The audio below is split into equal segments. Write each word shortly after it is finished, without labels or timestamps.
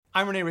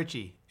I'm Renee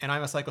Ritchie, and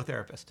I'm a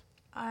psychotherapist.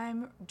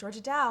 I'm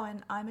Georgia Dow,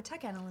 and I'm a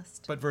tech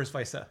analyst. But vice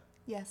versa.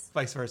 Yes.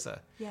 Vice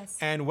versa. Yes.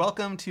 And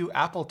welcome to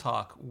Apple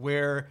Talk,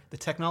 where the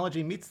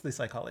technology meets the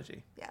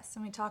psychology. Yes,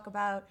 and we talk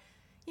about,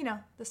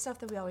 the stuff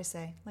that we always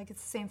say. Like,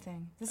 it's the same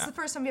thing. This is the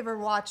first time you ever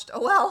watched.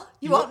 Oh, well,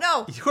 you won't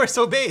know. You are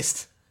so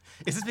based.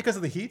 Is this because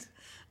of the heat?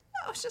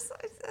 No, it's just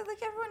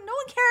like everyone, no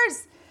one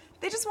cares.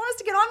 They just want us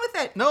to get on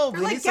with it. No,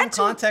 They're we like, need some get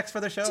to context for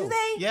the show. Do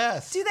they?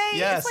 Yes. Do they?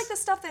 Yes. It's like the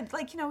stuff that,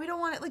 we don't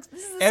want it. Like,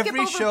 this is the Every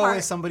skip over show part.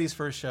 is somebody's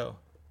first show.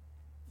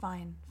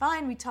 Fine.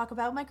 We talk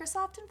about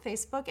Microsoft and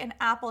Facebook and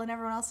Apple and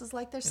everyone else is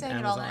like they're saying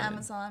Amazon it all on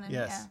Amazon. And,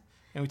 yes. yeah.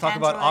 And we talk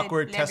about Android,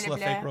 awkward blah, Tesla blah,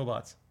 blah. fake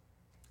robots.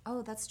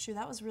 Oh, that's true.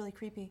 That was really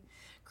creepy.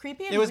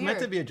 Creepy and It was weird. meant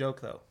to be a joke,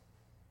 though.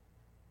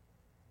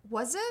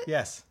 Was it?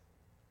 Yes.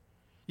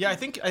 Yeah, I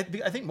think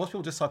most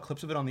people just saw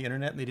clips of it on the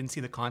internet and they didn't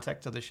see the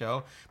context of the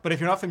show. But if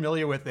you're not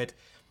familiar with it,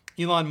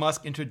 Elon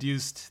Musk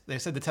they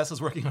said the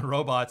Tesla's working on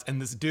robots,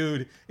 and this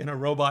dude in a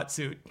robot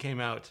suit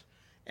came out.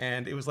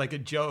 And it was like a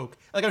joke.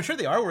 Like, I'm sure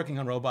they are working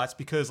on robots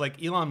because,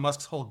 like, Elon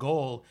Musk's whole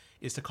goal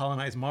is to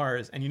colonize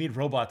Mars, and you need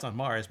robots on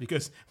Mars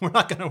because we're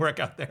not going to work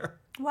out there.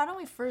 Why don't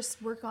we first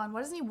why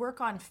doesn't he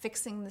work on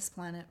fixing this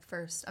planet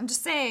first? I'm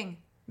just saying.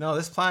 No,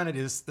 this planet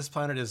is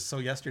so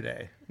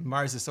yesterday.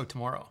 Mars is so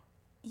tomorrow.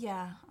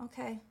 Yeah,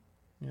 okay.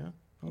 Yeah.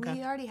 Okay.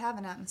 We already have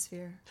an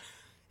atmosphere.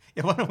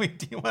 Yeah, why don't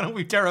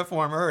we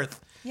terraform Earth?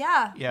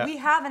 Yeah, Yeah. we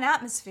have an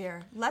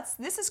atmosphere.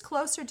 This is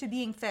closer to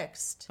being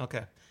fixed.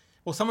 Okay.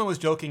 Well, someone was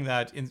joking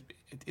that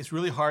it's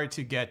really hard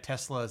to get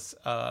Tesla's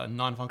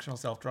non-functional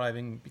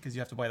self-driving because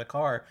you have to buy the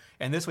car,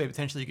 and this way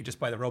potentially you could just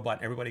buy the robot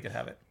and everybody could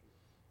have it.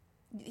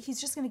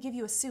 He's just going to give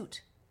you a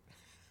suit.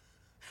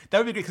 That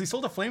would be great because he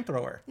sold a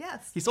flamethrower.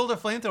 Yes. He sold a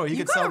flamethrower. You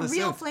could got sell a the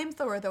real suit.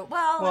 flamethrower, though.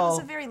 Well, it was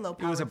a very low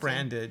power. It was a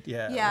branded,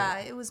 yeah. Yeah,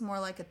 it was more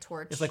like a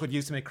torch. It's like what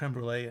used to make creme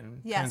brulee in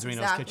yes, Panzerino's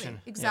exactly.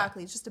 kitchen.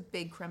 Exactly. It's just a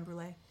big creme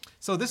brulee.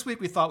 So this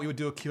week we thought we would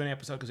do a Q&A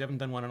episode because we haven't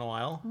done one in a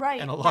while.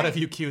 Right. And a lot of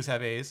right. you Qs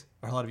have A's,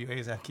 or a lot of you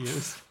A's have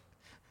Qs.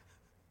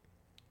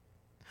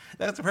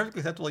 That's a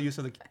perfectly acceptable use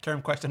of the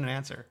term question and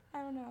answer.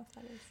 I don't know if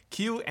that is.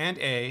 Q and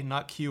A,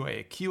 not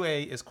QA.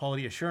 QA is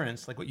quality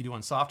assurance, like what you do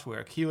on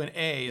software. Q and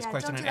A is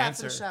question and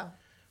answer. For the show.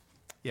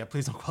 Yeah,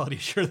 please don't quality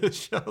assure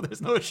this show. There's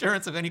no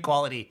assurance of any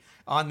quality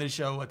on this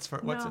show.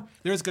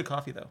 There is good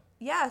coffee though.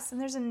 Yes,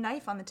 and there's a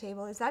knife on the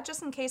table. Is that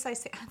just in case I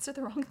answer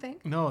the wrong thing?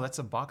 No, that's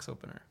a box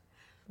opener.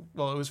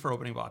 Well, it was for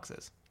opening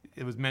boxes.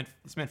 It's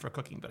meant for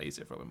cooking, but I use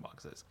it for opening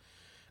boxes.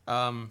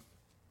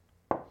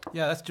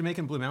 Yeah, that's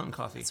Jamaican Blue Mountain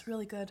coffee. It's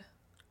really good.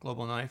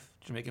 Global Knife,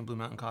 Jamaican Blue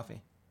Mountain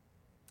coffee.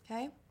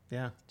 Okay.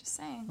 Yeah. Just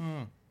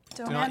saying.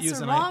 Don't Do not use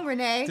answer a wrong, knife.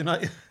 Renee. Do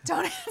not.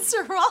 Don't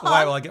answer wrong.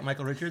 Why will I get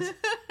Michael Richards?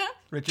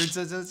 Richards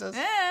says.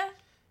 Eh.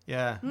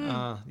 Yeah.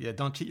 Yeah.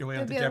 Don't cheat your way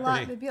onto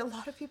Jeopardy. There'd be a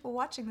lot of people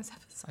watching this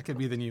episode. I could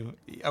be the new.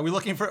 Are we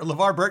looking for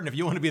LeVar Burton? If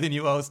you want to be the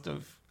new host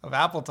of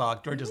Apple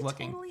Talk, George is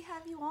looking. We totally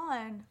have you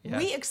on. Yes.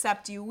 We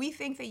accept you. We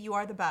think that you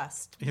are the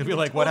best. You'll We be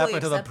like, what totally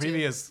happened to the accept you.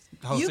 previous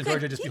host? And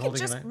George would just be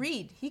holding He could it. just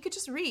read. He could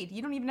just read.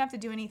 You don't even have to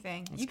do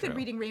anything. You could true.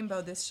 Reading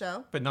Rainbow this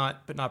show. But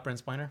not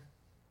Brent Spiner.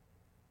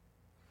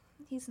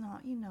 He's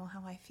not. You know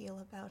how I feel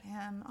about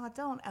him. Oh,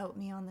 don't out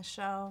me on the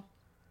show.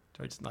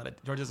 George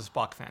is a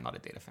Spock fan, not a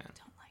Data fan.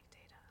 Don't like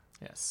Data.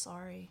 Yes.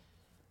 Sorry.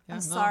 Yeah, I'm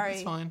no, sorry.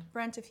 It's fine.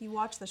 Brent, if you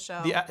watch the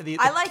show.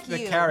 I like the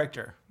you.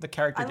 character. The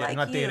character I Data, like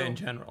not Data you. in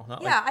general.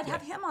 Not Yeah, like, I'd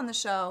have him on the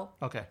show.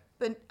 Okay.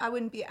 But I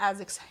wouldn't be as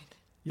excited.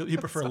 You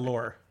prefer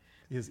Lore,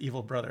 his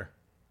evil brother.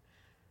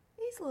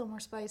 He's a little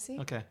more spicy.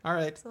 Okay. All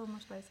right. It's a little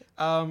more spicy.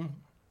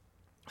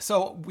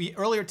 So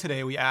earlier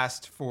today we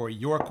asked for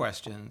your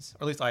questions,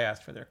 or at least I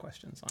asked for their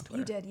questions on Twitter.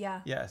 You did, yeah.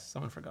 Yes,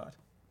 someone forgot.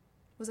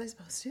 Was I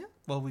supposed to?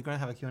 Well, we're going to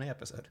have a Q&A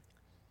episode.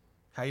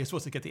 How are you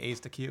supposed to get the A's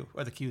to Q,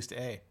 or the Q's to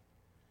A?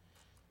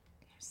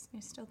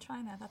 You're still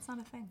trying that. That's not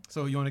a thing.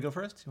 So you want to go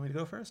first? You want me to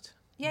go first?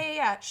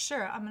 Yeah.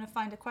 Sure. I'm going to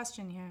find a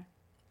question here.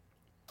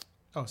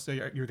 Oh, so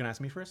you're going to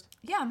ask me first?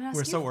 Yeah, I'm going to ask you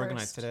We're so first.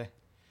 organized today.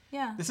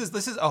 Yeah. This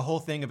is a whole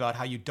thing about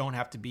how you don't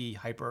have to be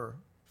hyper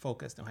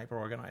focused and hyper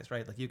organized,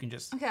 right? Like you can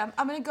just. Okay,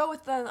 I'm going to go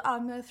with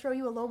I'm going to throw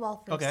you a low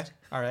ball first. Okay.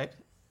 All right.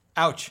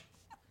 Ouch.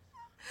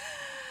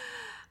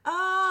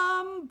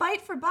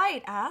 Bite for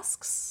Bite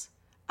asks,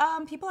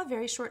 people have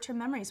very short-term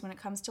memories when it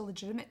comes to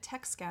legitimate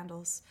tech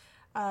scandals.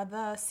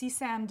 The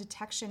CSAM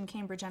detection,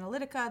 Cambridge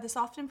Analytica, this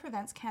often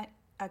prevents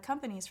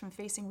companies from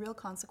facing real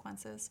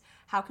consequences.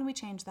 How can we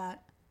change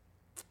that?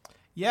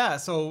 Yeah,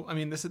 so I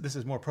mean, this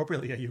is more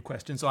appropriately a you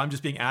question. So I'm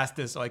just being asked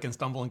this so I can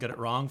stumble and get it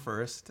wrong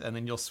first, and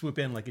then you'll swoop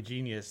in like a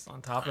genius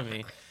on top of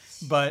me.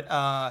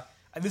 But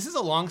this is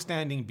a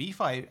long-standing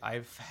beef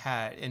I've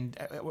had, and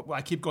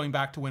I keep going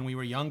back to when we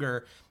were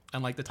younger.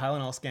 And like the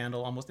Tylenol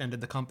scandal almost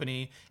ended the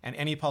company, and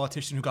any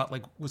politician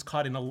who was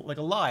caught in a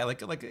lie,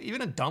 like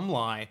even a dumb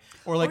lie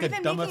or like or a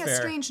even dumb making affair. a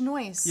strange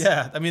noise.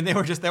 Yeah, I mean that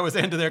was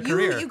the end of their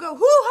career. You go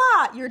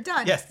hoo-ha, you're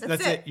done. Yes,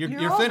 that's it.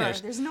 You're over.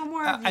 finished. There's no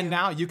more of you. And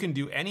now you can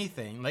do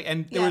anything.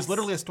 And there was Yes.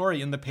 literally a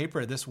story in the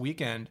paper this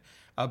weekend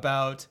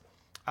about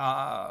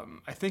I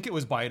think it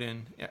was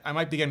Biden. I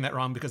might be getting that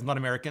wrong because I'm not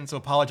American, so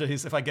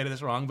apologize if I get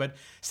this wrong. But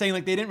saying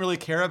like they didn't really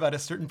care about a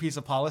certain piece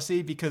of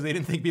policy because they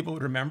didn't think people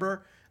would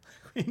remember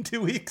in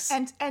 2 weeks.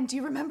 And do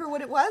you remember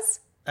what it was?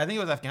 I think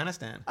it was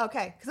Afghanistan.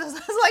 Okay, because I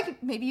was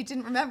like, maybe you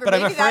didn't remember. But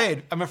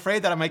Maybe I'm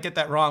afraid that I might get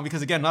that wrong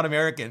because again, not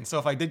American. So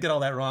if I did get all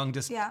that wrong,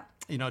 just Yeah.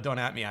 don't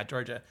at me at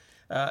Georgia.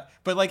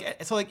 But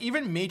like, so like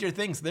even major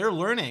things, they're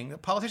learning. The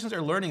politicians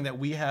are learning that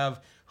we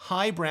have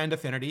high brand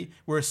affinity.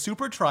 We're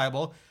super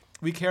tribal.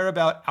 We care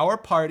about our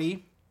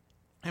party,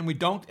 and we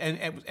don't,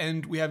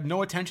 and we have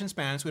no attention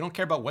spans. We don't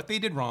care about what they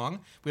did wrong.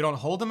 We don't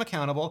hold them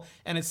accountable,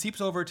 and it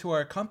seeps over to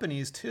our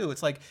companies too.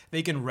 It's like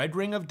they can red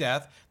ring of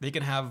death. They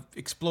can have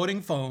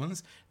exploding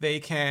phones. They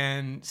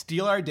can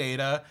steal our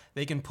data.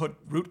 They can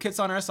put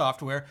rootkits on our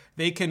software.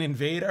 They can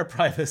invade our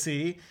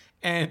privacy.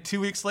 And 2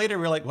 weeks later,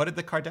 we're like, what did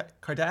the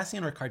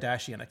Kardashian or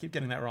Kardashian? I keep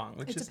getting that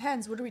wrong. It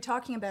depends. What are we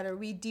talking about? Are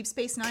we Deep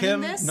Space Nine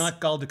Kim, in this? not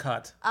Gul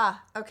Dukat.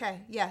 Ah, okay.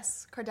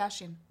 Yes.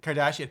 Kardashian.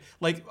 Kardashian.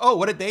 Like, oh,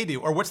 what did they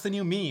do? Or what's the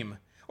new meme?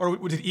 Or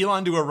did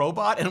Elon do a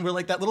robot? And we're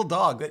like that little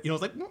dog that,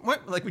 it's like,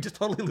 what? Like we just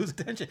totally lose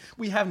attention.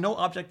 We have no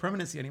object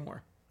permanency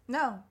anymore.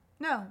 No.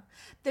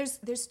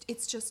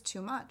 It's just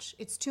too much.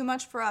 It's too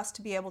much for us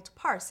to be able to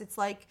parse. It's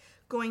like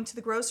going to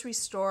the grocery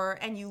store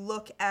and you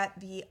look at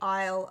the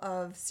aisle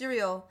of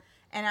cereal,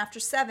 and after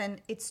 7,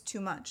 it's too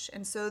much.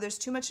 And so there's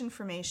too much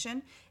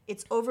information.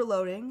 It's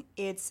overloading.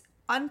 It's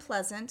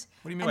unpleasant.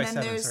 What do you mean by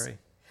 7? Sorry.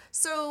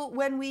 So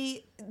when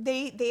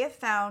they have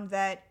found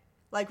that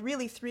like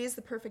really 3 is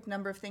the perfect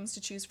number of things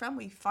to choose from.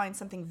 We find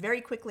something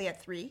very quickly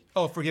at 3.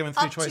 Oh, if we're given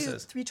 3 up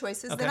choices. To 3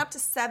 choices, Okay. then up to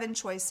 7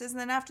 choices, and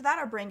then after that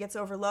our brain gets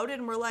overloaded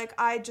and we're like,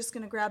 I'm just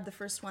going to grab the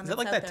first one. Is that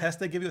like out that there. test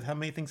they give you with how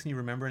many things can you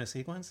remember in a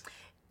sequence?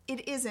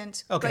 It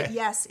isn't, Okay. but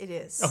yes, it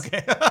is.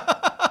 Okay.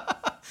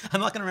 I'm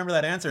not going to remember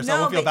that answer, so No, I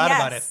won't feel but bad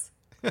about yes.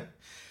 it.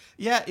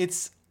 Yeah,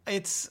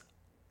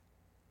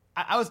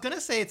 I was going to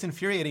say it's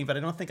infuriating, but I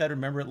don't think I'd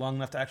remember it long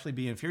enough to actually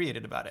be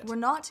infuriated about it. We're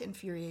not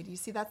infuriated. You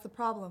see, that's the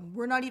problem.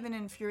 We're not even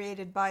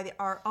infuriated by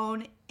our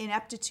own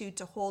ineptitude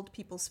to hold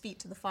people's feet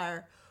to the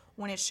fire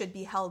when it should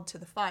be held to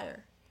the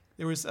fire.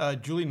 There was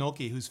Julie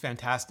Nolke, who's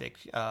fantastic.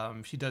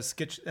 She does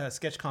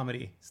sketch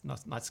comedy,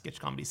 not sketch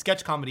comedy,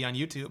 sketch comedy on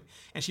YouTube.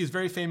 And she's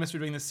very famous for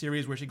doing this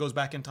series where she goes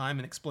back in time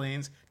and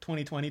explains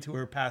 2020 to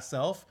her past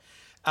self.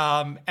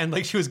 And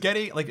like she was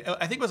getting, like,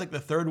 I think it was like the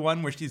third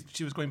one where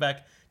she was going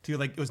back to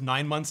like, it was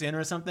 9 months in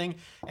or something.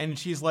 And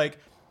she's like,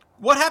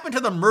 what happened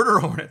to the murder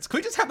hornets? Could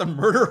we just have the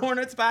murder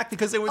hornets back?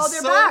 Because it was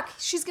they're back.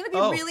 She's going to be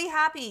Oh. really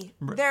happy.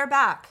 They're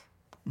back.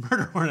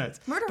 Murder hornets.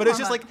 Murder But it's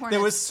just like, hornets.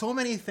 there was so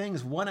many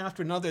things, one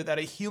after another, that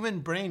a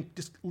human brain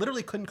just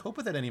literally couldn't cope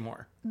with it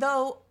anymore.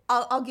 Though,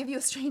 I'll give you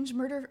a strange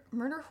murder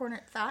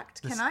hornet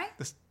fact. Can I?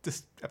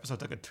 This episode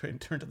took a turn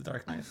to the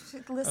dark night.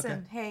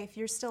 Listen, Okay. hey, if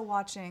you're still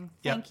watching,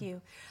 Yep. thank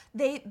you.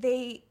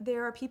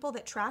 There are people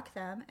that track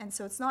them, and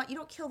so it's not, you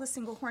don't kill the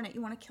single hornet,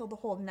 you want to kill the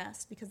whole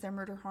nest because they're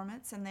murder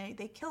hornets and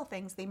they kill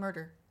things, they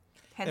murder.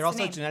 Hence They're the also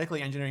name.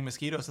 genetically engineering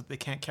mosquitoes so that they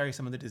can't carry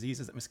some of the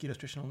diseases that mosquitoes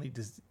traditionally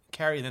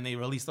carry, and then they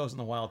release those in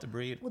the wild to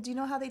breed. Well, do you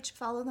know how they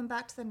follow them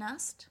back to the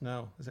nest?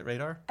 No, is it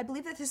radar? I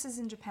believe that this is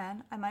in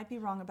Japan. I might be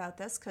wrong about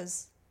this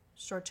because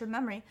short-term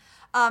memory.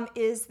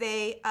 Is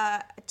they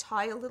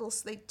tie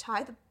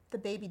the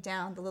baby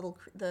down,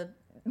 the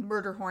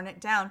murder hornet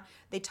down.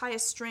 They tie a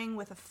string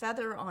with a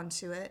feather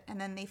onto it,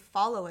 and then they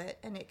follow it,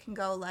 and it can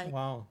go like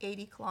Wow.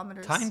 80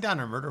 kilometers. Tying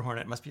down a murder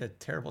hornet must be a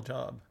terrible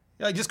job.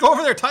 Yeah, like, just go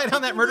over there, tie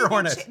down that murder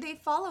hornet. They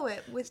follow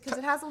it because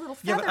it has a little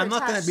Yeah, feather. but I'm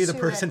not going to be the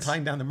attached person it.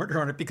 tying down the murder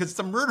hornet because it's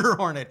a murder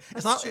hornet.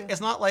 That's true.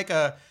 It's not like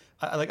a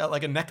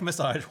neck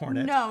massage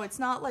hornet. No, it's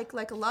not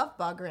like a love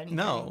bug or anything.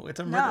 No, it's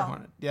a murder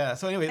hornet. Yeah.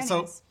 So anyway,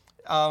 Anyways.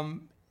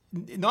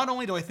 not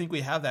only do I think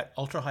we have that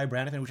ultra high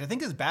brand affinity, which I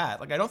think is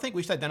bad. Like I don't think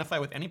we should identify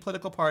with any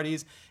political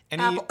parties,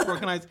 any Apple.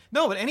 organized.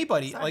 No, but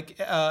anybody. Sorry. Like,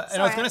 and I was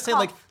Sorry, going I to say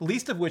like coughed.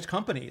 least of which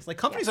companies. Like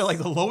companies Yes. are like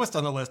the lowest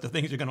on the list of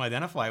things you're going to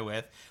identify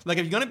with. Like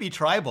if you're going to be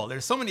tribal,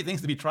 there's so many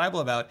things to be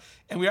tribal about,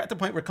 and we're at the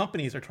point where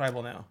companies are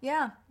tribal now.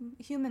 Yeah,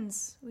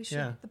 humans. We should.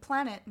 Yeah. The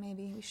planet,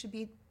 maybe. We should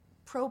be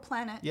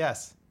pro-planet.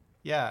 Yes.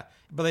 Yeah.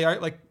 But they are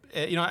like,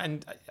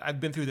 and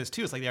I've been through this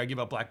too. It's like they argue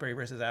about BlackBerry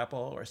versus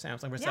Apple or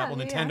Samsung versus Apple,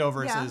 Nintendo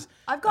versus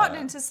I've gotten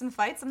into some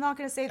fights. I'm not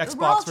going to say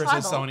we're all Xbox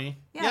versus tribal. Sony.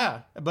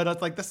 Yeah. But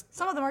it's like this.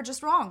 Some of them are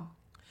just wrong.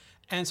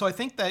 And so I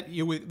think that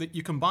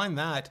you combine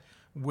that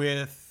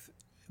with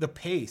the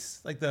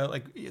pace, like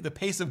the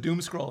pace of doom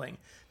scrolling.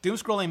 Doom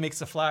scrolling makes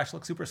the Flash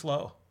look super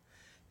slow.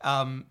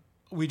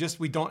 We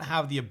don't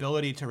have the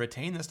ability to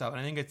retain this stuff,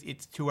 and I think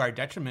it's to our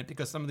detriment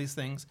because some of these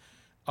things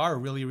are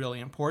really, really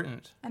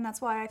important. And that's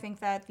why I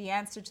think that the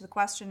answer to the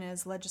question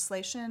is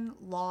legislation,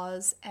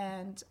 laws,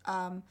 and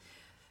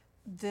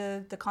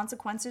the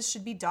consequences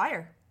should be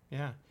dire.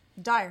 Yeah.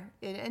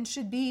 And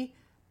should be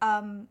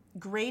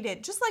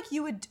graded, just like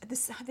you would.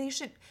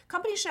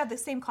 Companies should have the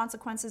same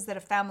consequences that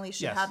a family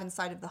should Yes. have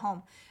inside of the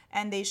home,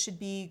 and they should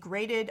be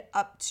graded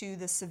up to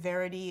the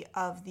severity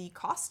of the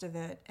cost of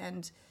it.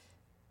 And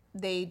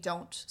they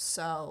don't,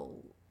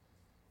 so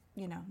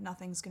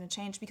nothing's going to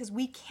change because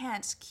we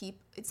can't keep.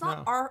 It's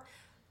not No.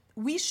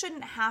 we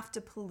shouldn't have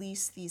to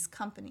police these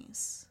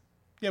companies.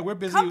 Yeah, we're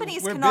busy.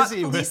 Companies we're cannot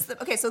busy police with. them.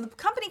 Okay, so the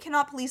company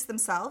cannot police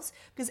themselves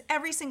because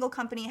every single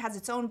company has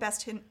its own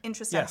best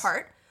interest at Yes.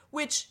 heart,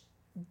 which,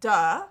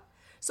 duh.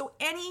 So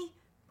any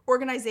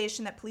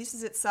organization that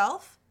polices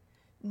itself,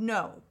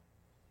 no.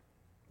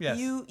 Yes.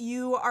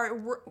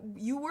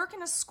 You work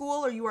in a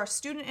school or you are a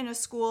student in a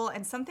school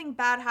and something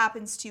bad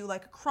happens to you,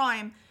 like a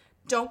crime,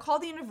 don't call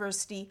the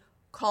university,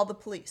 call the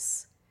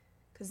police.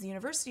 Because the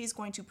university is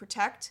going to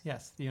protect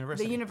Yes, the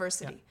university. the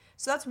university. Yeah.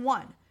 So that's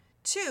one.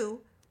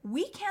 Two,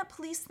 we can't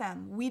police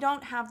them. We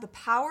don't have the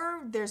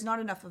power. There's not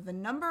enough of a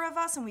number of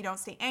us, and we don't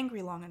stay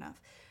angry long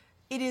enough.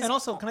 It is. And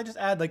also, can I just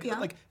add, Yeah.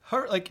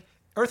 like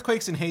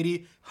earthquakes in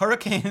Haiti,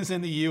 hurricanes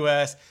in the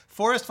U.S.,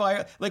 forest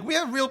fire. Like, we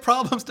have real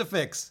problems to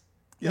fix.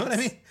 You know what I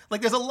mean?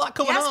 Like, there's a lot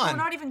going yes, on. we're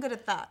not even good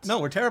at that. No,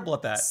 we're terrible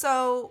at that.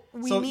 So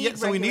we need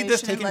so we need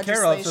this regulation and taken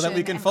care of so that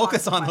we legislation can and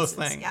focus on those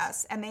consequences. things.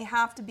 Yes, and they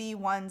have to be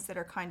ones that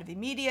are kind of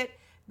immediate,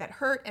 that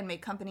hurt and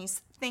make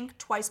companies think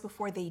twice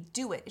before they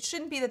do it. It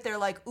shouldn't be that they're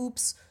like,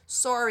 "Oops,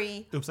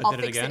 sorry, Oops, I I'll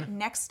did it fix again." it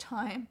next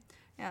time."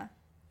 Yeah.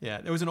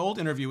 Yeah, there was an old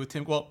interview with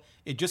Tim. Well,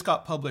 it just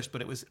got published,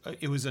 but it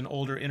was an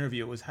older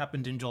interview. It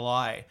happened in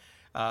July,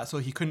 so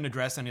he couldn't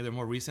address any of the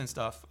more recent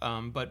stuff.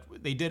 But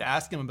they did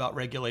ask him about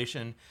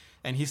regulation,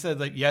 and he said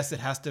like, yes, it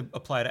has to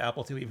apply to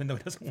Apple too, even though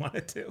he doesn't want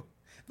it to.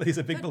 But he's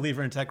a big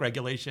believer in tech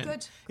regulation.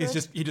 Good, It's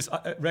good. he just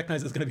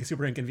recognizes it's going to be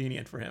super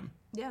inconvenient for him.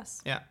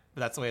 Yes. Yeah,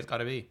 but that's the way it's got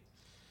to be.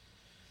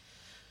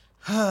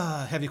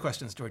 Heavy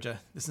questions, Georgia.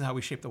 This is how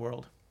we shape the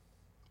world.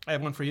 I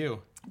have one for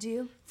you. Do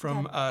you?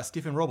 From Okay.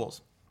 Stephen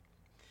Robles.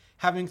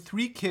 Having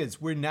 3 kids,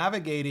 we're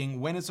navigating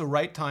when is the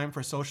right time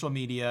for social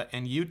media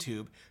and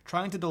YouTube,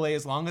 trying to delay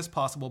as long as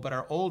possible, but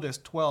our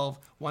oldest, 12,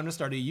 wanted to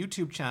start a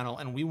YouTube channel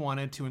and we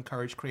wanted to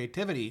encourage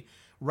creativity.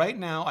 Right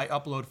now, I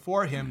upload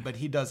for him, but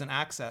he doesn't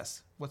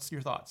access. What's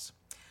your thoughts?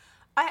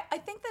 I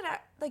think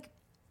that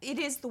it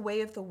is the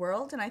way of the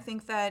world, and I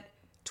think that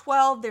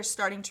 12, they're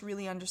starting to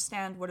really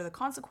understand what are the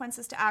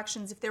consequences to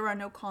actions. If there are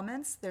no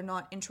comments, they're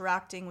not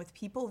interacting with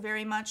people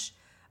very much,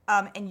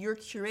 and you're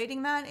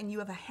curating that and you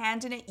have a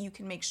hand in it, you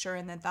can make sure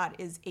and that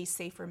is a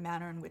safer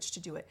manner in which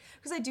to do it.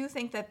 Because I do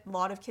think that a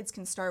lot of kids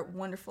can start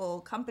wonderful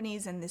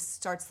companies and this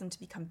starts them to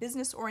become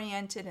business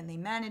oriented and they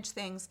manage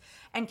things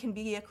and can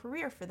be a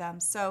career for them.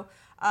 So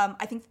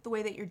I think that the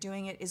way that you're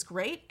doing it is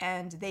great,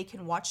 and they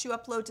can watch you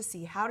upload to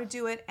see how to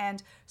do it,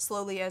 and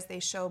slowly as they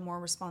show more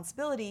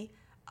responsibility,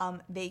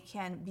 they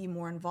can be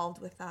more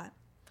involved with that.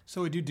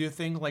 So would you do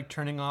things like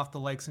turning off the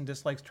likes and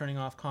dislikes, turning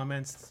off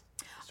comments?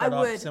 I Start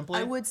off would. simply?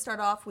 I would start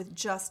off with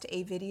just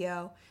a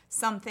video,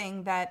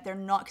 something that they're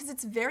not, because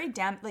it's very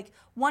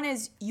one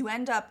is you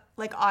end up,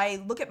 like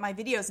I look at my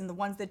videos and the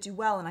ones that do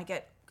well and I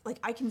get, like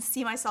I can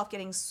see myself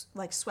getting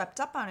like swept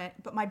up on it,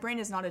 but my brain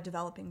is not a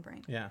developing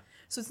brain. Yeah.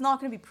 So it's not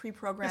going to be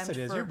pre-programmed. Yes, it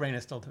is. for- Your brain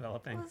is still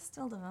developing. Well, it's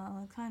still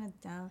developing, kind of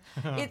down.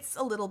 It's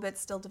a little bit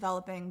still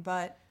developing,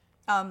 but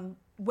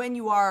when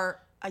you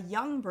are a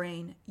young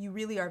brain, you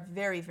really are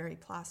very, very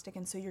plastic,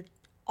 and so you're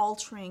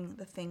altering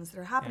the things that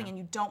are happening, Yeah. and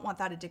you don't want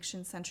that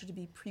addiction center to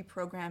be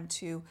pre-programmed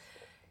to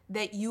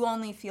that you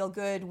only feel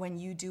good when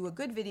you do a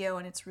good video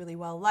and it's really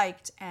well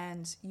liked,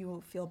 and you will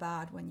feel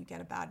bad when you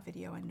get a bad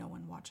video and no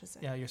one watches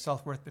it. Yeah, your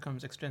self-worth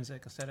becomes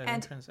extrinsic instead of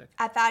And intrinsic.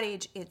 at that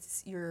age,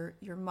 it's you're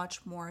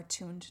much more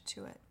attuned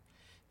to it.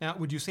 Now,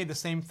 would you say the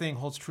same thing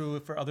holds true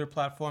for other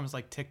platforms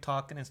like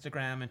TikTok and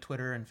Instagram and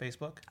Twitter and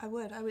Facebook? I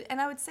would,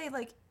 and I would say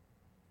like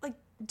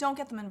don't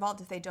get them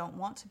involved if they don't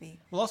want to be.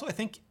 Well, also, I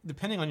think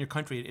depending on your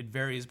country, it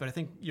varies, but I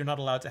think you're not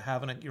allowed to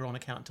have your own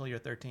account until you're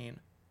 13.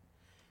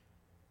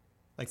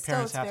 Like Still,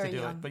 parents it's have to very do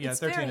young. it, but yeah, It's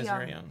 13 very is young.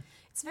 very young.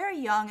 It's very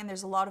young, and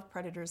there's a lot of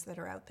predators that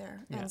are out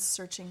there Yeah. and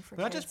searching for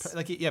But not kids.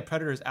 just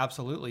predators,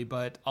 absolutely,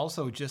 but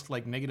also just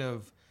like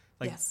negative,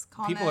 like Yes,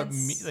 people are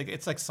comments. like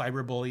it's like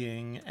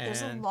cyberbullying, and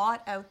There's a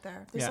lot out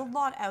there. There's Yeah. a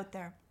lot out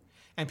there.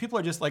 and people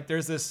are just like,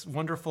 there's this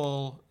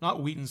wonderful,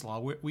 not Wheaton's law.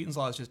 Wheaton's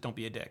law is just don't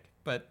be a dick,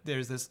 but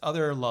there's this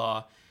other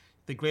law,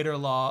 the greater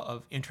law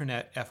of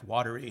internet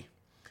F-watery,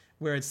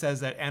 where it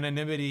says that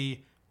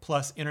anonymity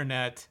plus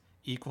internet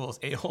equals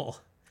a-hole.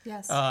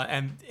 Yes.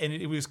 And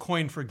it was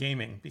coined for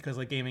gaming because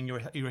like gaming, you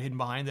were hidden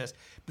behind this.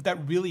 But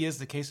that really is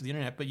the case with the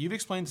internet. But you've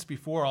explained this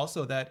before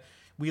also that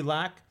we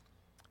lack.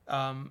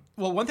 Well,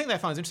 one thing that I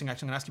found is interesting.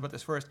 Actually, I'm going to ask you about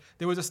this first.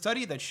 There was a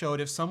study that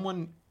showed if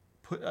someone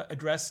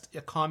addressed a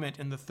comment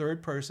in the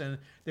third person,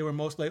 they were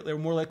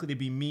more likely to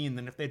be mean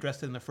than if they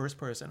addressed it in the first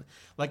person.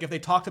 Like if they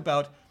talked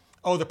about,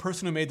 oh, the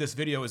person who made this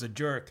video is a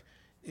jerk,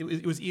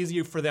 it was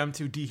easier for them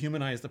to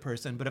dehumanize the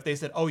person. But if they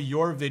said, oh,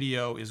 your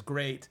video is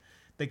great,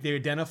 like they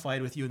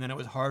identified with you, and then it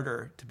was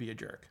harder to be a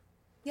jerk.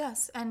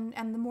 Yes, and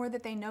the more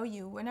that they know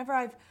you, whenever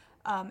I've,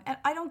 and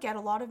I don't get a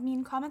lot of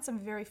mean comments. I'm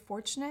very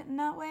fortunate in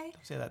that way.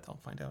 Say that, they'll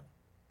find out.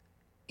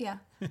 Yeah.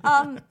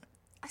 I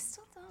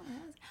still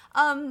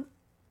don't.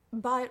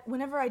 But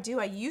whenever I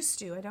do, I used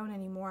to. I don't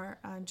anymore,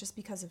 just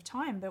because of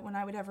time. But when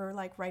I would ever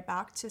like write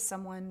back to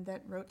someone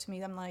that wrote to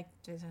me, I'm like,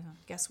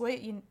 guess what?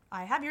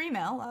 I have your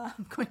email.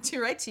 I'm going to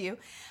write to you.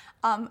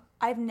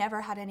 I've never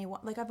had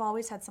anyone like I've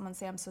always had someone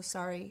say, I'm so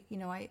sorry.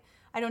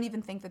 I don't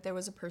even think that there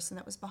was a person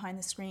that was behind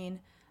the screen.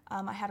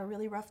 I had a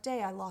really rough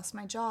day. I lost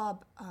my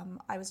job.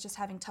 I was just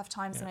having tough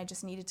times and I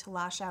just needed to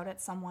lash out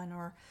at someone.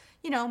 Or,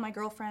 my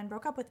girlfriend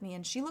broke up with me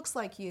and she looks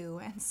like you.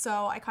 And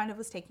so I kind of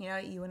was taking it out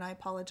at you and I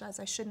apologize.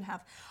 I shouldn't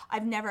have.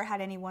 I've never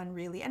had anyone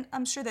really, and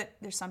I'm sure that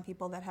there's some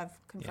people that have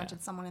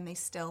confronted someone and they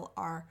still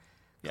are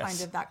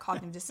kind of that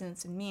cognitive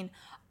dissonance and mean.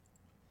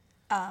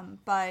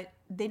 But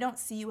they don't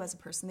see you as a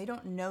person. They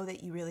don't know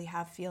that you really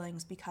have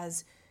feelings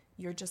because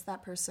you're just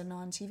that person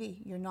on TV.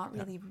 You're not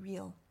really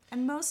real.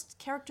 And most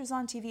characters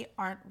on TV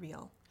aren't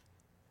real.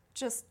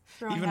 Just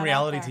throwing even that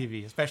reality out there.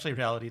 TV, especially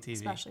reality TV.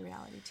 Especially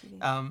reality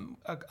TV.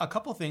 A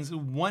couple things.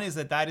 One is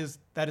that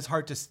is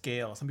hard to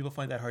scale. Some people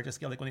find that hard to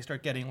scale. Like when they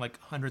start getting like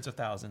hundreds of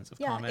thousands of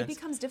comments. It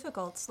becomes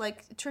difficult. It's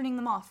like turning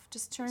them off.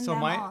 Just turn So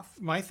them off.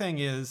 my thing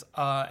is,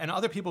 and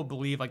other people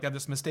believe, like they have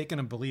this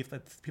mistaken belief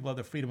that people have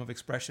the freedom of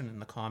expression in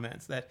the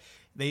comments, that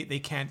they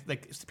can't,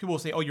 like people will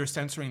say, oh, you're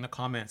censoring the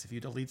comments if you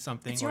delete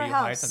something It's or your you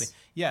house. hide something.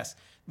 Yes.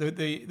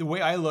 The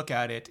way I look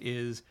at it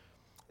is,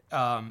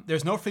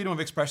 there's no freedom of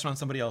expression on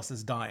somebody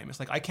else's dime. It's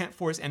like I can't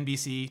force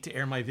NBC to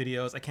air my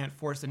videos. I can't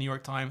force the New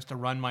York Times to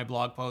run my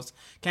blog posts.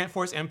 Can't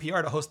force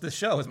NPR to host this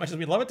show. As much as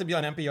we'd love it to be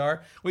on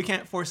NPR, we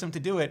can't force them to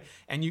do it.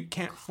 And you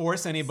can't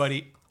force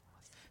anybody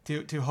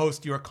to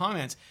host your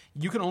comments.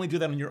 You can only do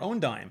that on your own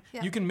dime.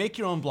 Yeah. You can make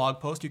your own blog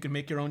post. You can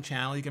make your own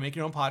channel. You can make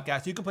your own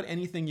podcast. You can put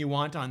anything you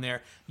want on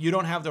there. You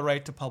don't have the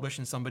right to publish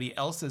in somebody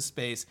else's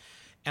space.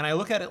 And I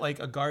look at it like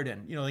a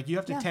garden. Like you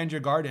have to tend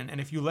your garden.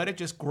 And if you let it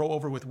just grow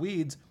over with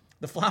weeds,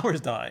 the flowers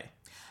die.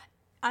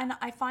 And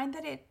I find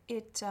that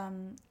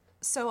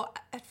so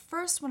at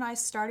first when I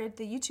started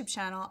the YouTube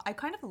channel, I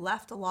kind of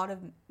left a lot of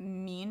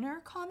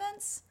meaner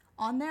comments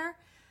on there.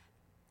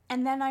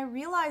 And then I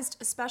realized,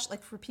 especially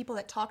like for people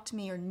that talked to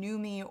me or knew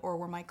me or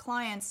were my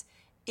clients,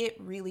 it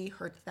really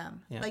hurt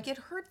them. Yeah. Like it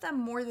hurt them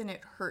more than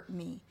it hurt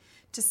me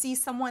to see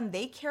someone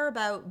they care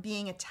about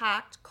being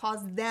attacked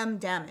cause them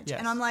damage. Yes.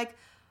 And I'm like,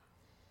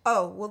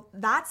 oh, well,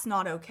 that's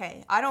not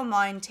okay. I don't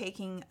mind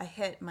taking a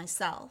hit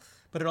myself.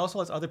 But it also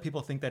lets other people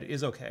think that it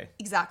is okay.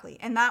 Exactly.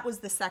 And that was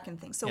the second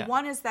thing. So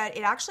one is that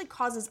it actually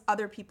causes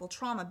other people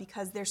trauma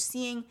because they're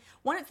seeing,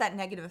 one, it's that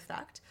negative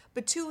effect,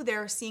 but two,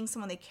 they're seeing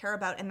someone they care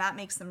about and that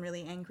makes them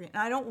really angry. And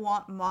I don't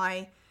want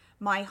my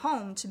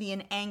home to be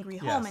an angry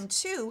home. Yes. And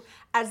two,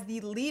 as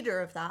the leader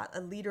of that,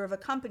 a leader of a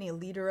company, a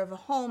leader of a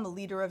home, a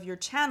leader of your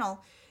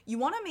channel, you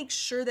want to make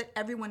sure that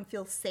everyone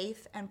feels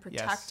safe and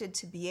protected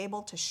to be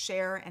able to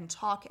share and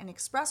talk and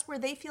express where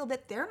they feel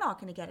that they're not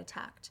going to get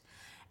attacked.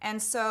 And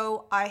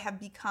so I have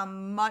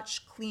become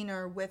much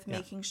cleaner with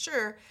making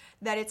sure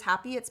that it's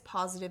happy, it's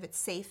positive, it's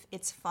safe,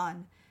 it's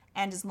fun.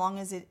 And as long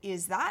as it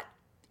is that,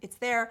 it's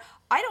there.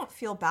 I don't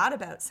feel bad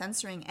about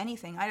censoring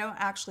anything. I don't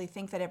actually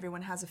think that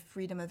everyone has a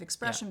freedom of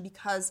expression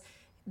because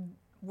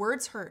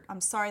words hurt.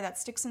 I'm sorry that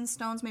sticks and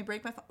stones may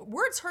break my...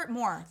 Words hurt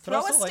more. But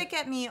Throw a also, stick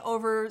at me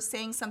over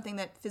saying something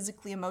that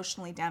physically,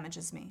 emotionally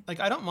damages me. Like,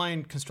 I don't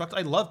mind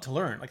I love to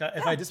learn. Like,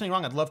 if I did something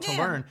wrong, I'd love to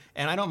learn.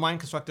 And I don't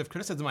mind constructive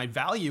criticism. I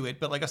value it.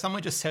 But, like, if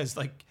someone just says,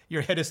 like,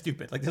 your head is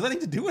stupid, like, there's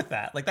nothing to do with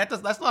that. Like, that's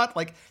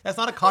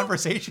not a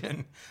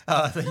conversation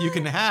that you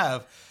can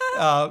have.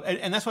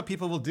 And that's what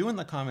people will do in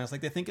the comments.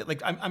 Like, they think,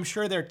 I'm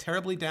sure they're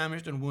terribly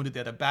damaged and wounded. They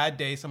had a bad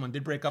day. Someone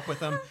did break up with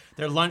them.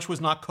 Their lunch was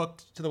not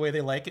cooked to the way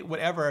they like it,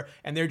 whatever.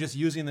 And they're just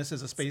using this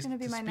as a space to spew.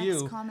 It's going to be my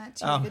next comment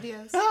to your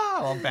videos.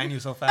 I'll ban you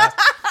so fast.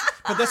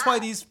 But that's why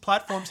these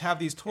platforms have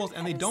these tools,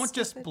 and they don't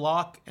just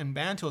block and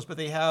ban tools, but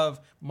they have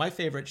my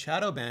favorite,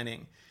 shadow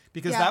banning.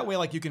 Because that way,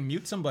 like, you can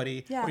mute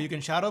somebody or you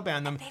can shadow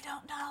ban them. They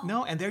don't know.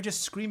 No, and they're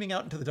just screaming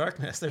out into the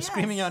darkness. They're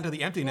screaming out into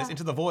the emptiness,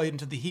 into the void,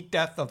 into the heat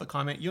death of the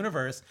comment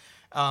universe.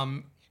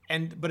 But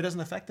it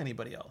doesn't affect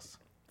anybody else.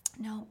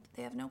 No,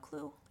 they have no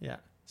clue. Yeah.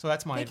 So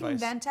that's my They advice. can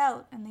vent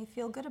out and they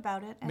feel good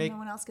about it and no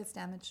one else gets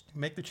damaged.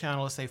 Make the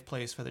channel a safe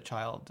place for the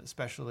child,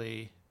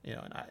 especially,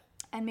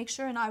 And make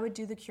sure, and I would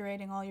do the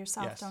curating all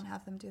yourself. Yes. Don't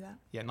have them do that.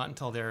 Yeah, not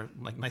until they're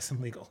like nice and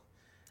legal.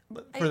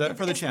 For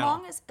the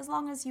channel. As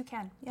long as you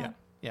can.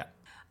 Yeah.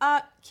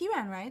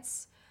 Kiran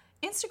writes,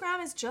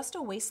 Instagram is just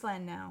a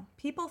wasteland now.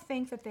 People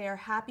think that they are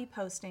happy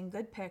posting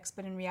good pics,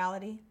 but in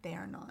reality, they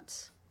are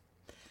not.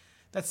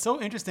 That's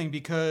so interesting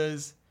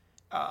because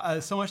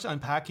so much to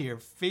unpack here.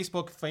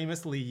 Facebook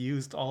famously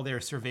used all their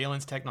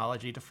surveillance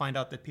technology to find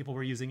out that people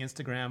were using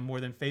Instagram more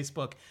than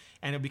Facebook,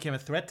 and it became a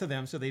threat to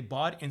them. So they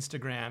bought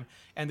Instagram,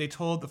 and they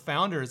told the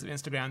founders of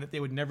Instagram that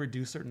they would never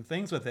do certain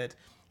things with it.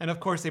 And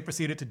of course, they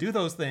proceeded to do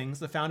those things.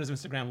 The founders of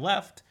Instagram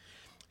left,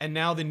 and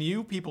now the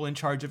new people in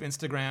charge of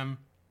Instagram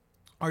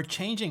are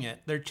changing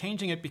it. They're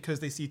changing it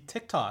because they see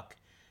TikTok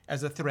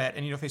as a threat,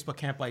 and Facebook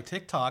can't buy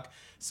TikTok.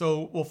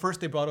 So, first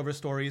they brought over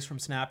stories from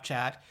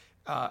Snapchat.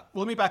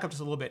 Let me back up just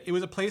a little bit. It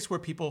was a place where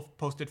people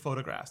posted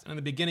photographs. And in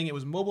the beginning, it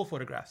was mobile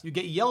photographs. You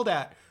get yelled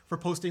at for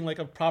posting like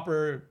a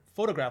proper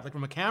photograph, like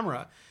from a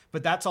camera.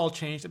 But that's all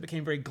changed. It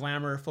became very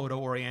glamour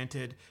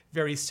photo-oriented,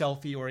 very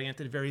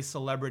selfie-oriented, very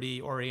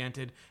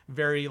celebrity-oriented,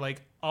 very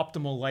like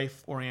optimal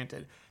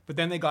life-oriented. But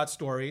then they got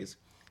stories.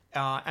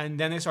 And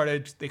then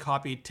they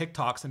copied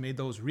TikToks and made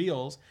those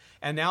reels.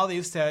 And now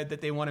they've said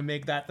that they want to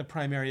make that the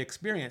primary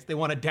experience. They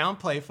want to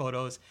downplay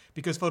photos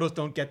because photos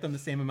don't get them the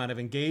same amount of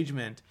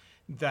engagement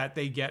that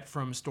they get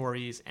from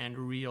stories and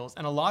reels.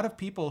 And a lot of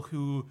people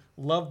who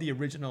love the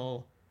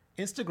original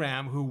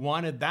Instagram, who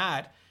wanted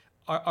that,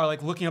 are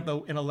like looking up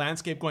in a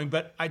landscape going,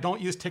 but I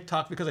don't use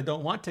TikTok because I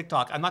don't want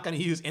TikTok. I'm not going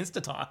to use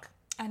InstaTalk.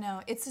 I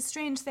know. It's a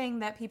strange thing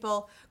that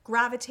people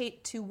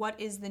gravitate to what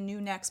is the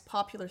new next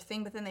popular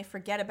thing, but then they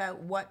forget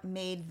about what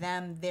made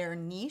them their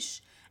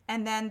niche.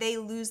 And then they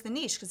lose the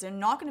niche because they're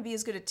not going to be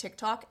as good at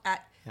TikTok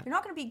they're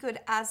not going to be good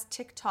as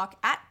TikTok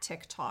at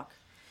TikTok.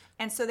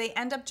 And so they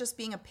end up just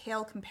being a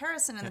pale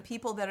comparison, and the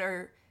people that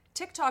are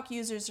TikTok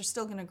users are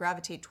still going to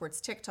gravitate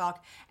towards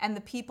TikTok, and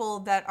the people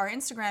that are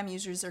Instagram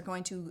users are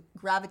going to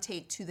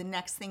gravitate to the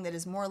next thing that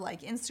is more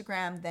like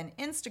Instagram than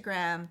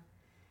Instagram,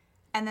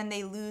 and then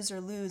they lose,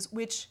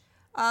 which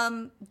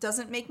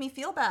doesn't make me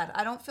feel bad.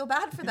 I don't feel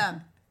bad for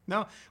them.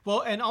 No.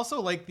 Well, and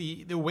also like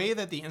the way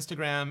that the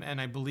Instagram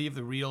and I believe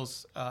the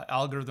Reels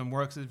algorithm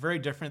works is very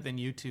different than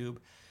YouTube.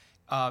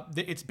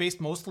 It's based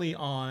mostly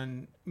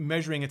on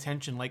measuring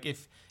attention. Like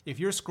if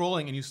you're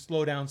scrolling and you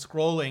slow down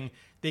scrolling,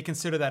 they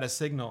consider that a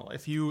signal.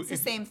 It's the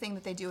same thing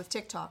that they do with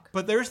TikTok.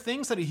 But there's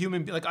things that a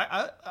human like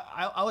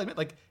I'll admit,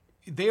 like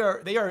they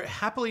are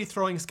happily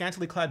throwing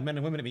scantily clad men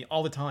and women at me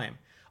all the time.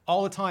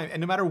 And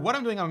no matter what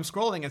I'm doing, I'm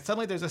scrolling, and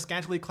suddenly there's a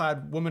scantily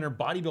clad woman or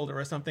bodybuilder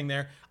or something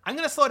there. I'm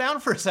going to slow down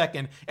for a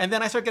second, and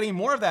then I start getting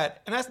more of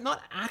that, and that's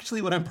not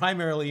actually what I'm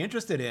primarily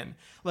interested in.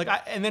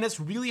 And then it's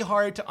really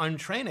hard to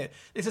untrain it.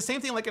 It's the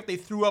same thing like if they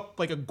threw up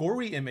like a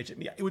gory image at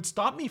me. It would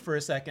stop me for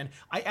a second.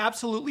 I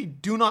absolutely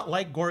do not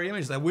like gory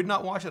images. I would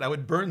not watch it. I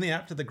would burn the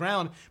app to the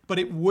ground, but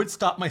it would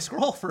stop my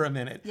scroll for a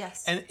minute.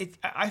 Yes. And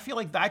I feel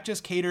like that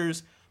just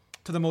caters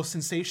to the most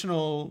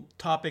sensational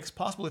topics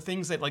possible, the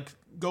things that like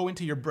go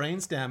into your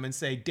brainstem and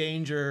say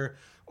danger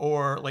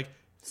or like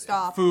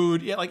stop,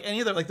 food, like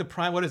any other, like the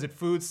prime, what is it,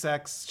 food,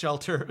 sex,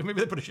 shelter. Maybe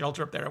they put a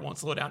shelter up there, it won't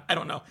slow down. I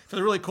don't know. For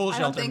the really cool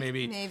shelter,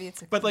 maybe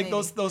it's but like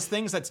those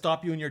things that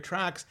stop you in your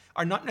tracks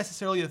are not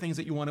necessarily the things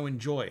that you want to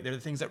enjoy. They're the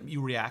things that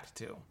you react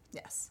to.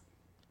 Yes.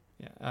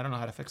 Yeah, I don't know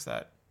how to fix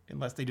that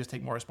unless they just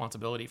take more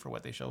responsibility for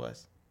what they show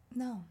us.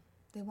 No,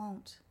 they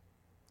won't.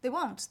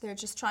 They're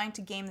just trying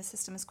to game the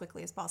system as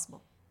quickly as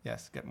possible.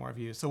 Yes, get more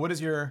views. So what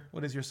is your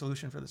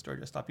solution for this,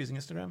 Georgia? Stop using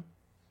Instagram?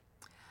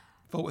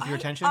 Vote with your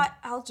attention?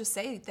 I'll just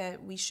say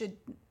that we should,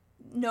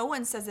 no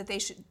one says that they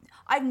should.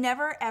 I've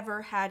never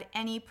ever had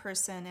any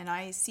person, and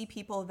I see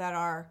people that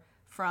are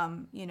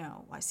from,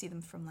 I see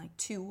them from like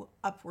 2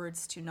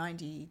 upwards to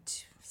 90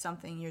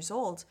 something years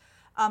old.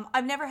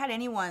 I've never had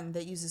anyone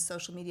that uses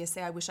social media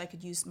say, I wish I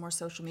could use more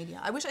social media.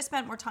 I wish I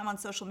spent more time on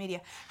social media.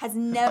 Has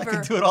never... I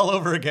could do it all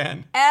over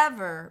again.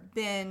 Ever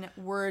been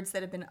words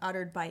that have been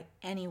uttered by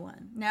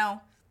anyone.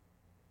 Now,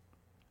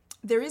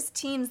 there is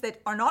teens that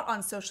are not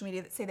on social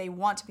media that say they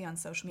want to be on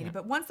social media,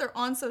 but once they're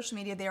on social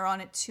media, they are on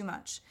it too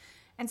much.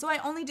 And so I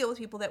only deal with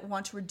people that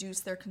want to reduce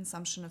their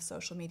consumption of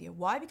social media.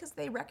 Why? Because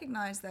they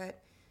recognize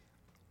that,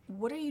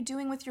 what are you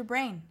doing with your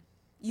brain?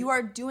 You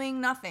are doing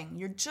nothing.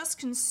 You're just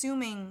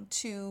consuming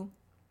to...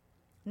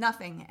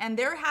 nothing, and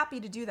they're happy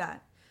to do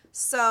that.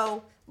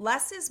 So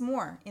less is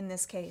more in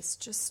this case.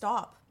 Just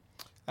stop.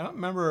 I don't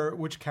remember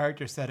which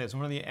character said it. It was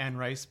one of the Anne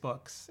Rice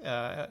books.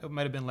 It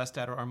might have been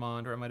Lestat or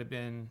Armand, or it might have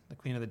been the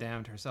Queen of the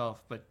Damned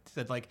herself. But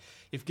said, like,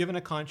 if given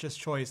a conscious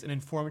choice, an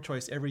informed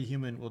choice, every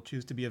human will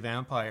choose to be a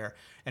vampire,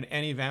 and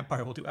any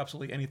vampire will do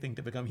absolutely anything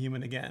to become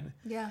human again.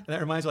 Yeah. And that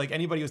reminds me, like,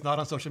 anybody who's not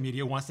on social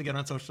media wants to get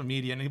on social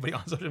media, and anybody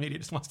on social media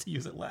just wants to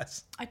use it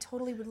less. I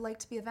totally would like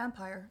to be a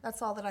vampire.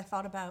 That's all that I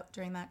thought about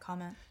during that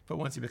comment. But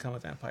once you become a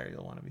vampire,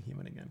 you'll want to be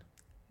human again.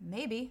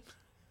 Maybe.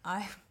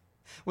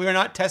 We are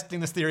not testing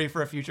this theory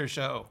for a future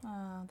show.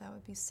 Oh, that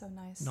would be so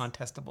nice.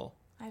 Non-testable.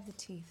 I have the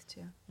teeth,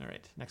 too. All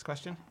right. Next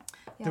question.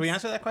 Yes. Did we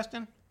answer that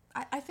question?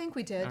 I think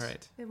we did. All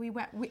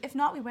right. If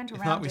not, we went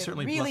around not, we it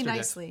certainly really blustered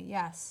nicely.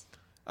 Yes.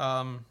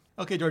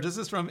 Okay, George, this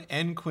is from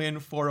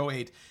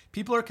nquin408.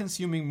 People are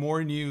consuming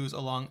more news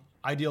along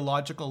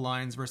ideological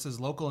lines versus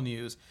local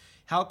news.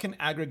 How can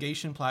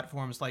aggregation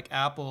platforms like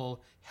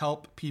Apple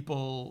help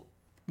people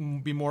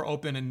be more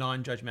open and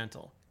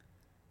non-judgmental?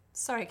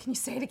 Sorry, can you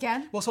say it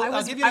again? Well, so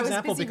I'll give you an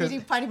example because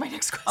finding my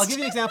next question. I'll give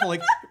you an example.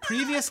 Like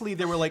previously,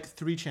 there were like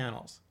 3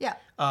 channels. Yeah.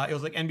 It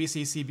was like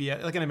NBC,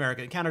 CBS, like in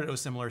America. In Canada, it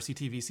was similar,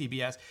 CTV,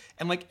 CBS.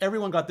 And like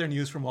everyone got their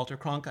news from Walter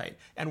Cronkite.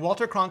 And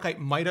Walter Cronkite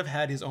might have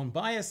had his own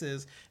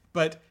biases,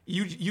 but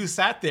you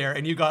sat there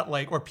and you got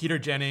like, or Peter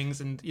Jennings,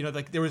 and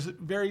like there was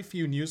very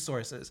few news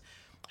sources.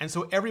 And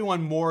so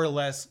everyone more or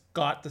less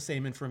got the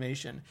same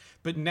information.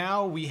 But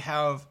now we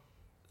have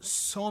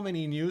so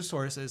many news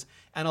sources,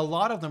 and a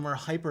lot of them are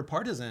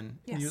hyper-partisan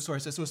news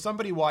sources. So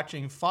somebody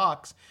watching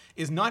Fox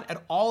is not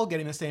at all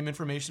getting the same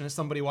information as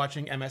somebody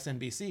watching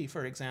MSNBC,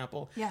 for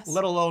example,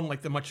 let alone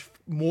like the much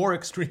more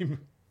extreme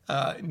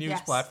news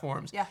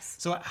platforms. Yes.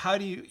 So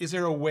is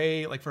there a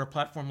way, like for a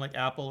platform like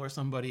Apple or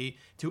somebody,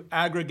 to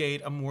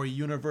aggregate a more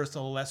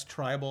universal, less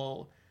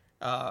tribal,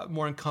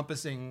 more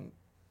encompassing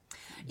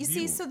You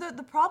see, so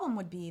the problem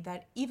would be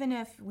that even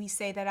if we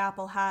say that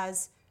Apple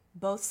has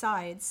both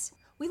sides,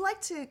 we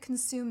like to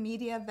consume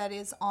media that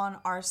is on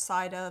our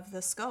side of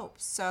the scope.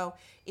 So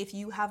if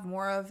you have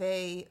more of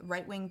a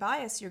right-wing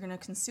bias, you're going to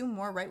consume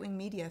more right-wing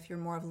media. If you're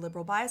more of a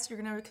liberal bias, you're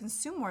going to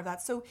consume more of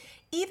that. So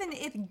even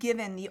if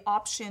given the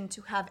option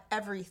to have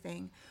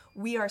everything,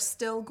 we are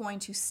still going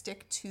to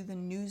stick to the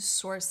news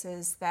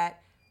sources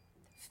that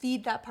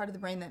feed that part of the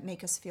brain that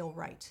make us feel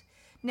right.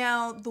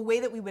 Now, the way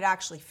that we would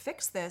actually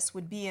fix this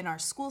would be in our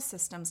school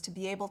systems to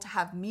be able to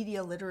have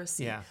media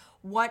literacy. Yeah.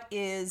 What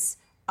is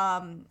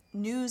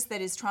news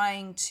that is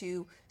trying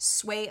to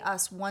sway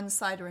us one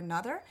side or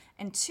another?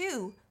 And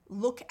two,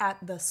 look at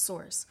the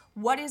source.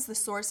 What is the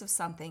source of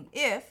something?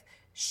 If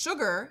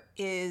sugar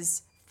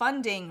is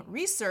funding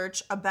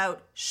research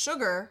about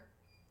sugar,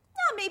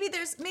 maybe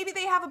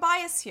they have a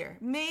bias here.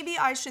 Maybe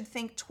I should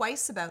think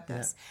twice about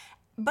this.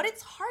 Yeah. But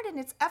it's hard and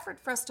it's effort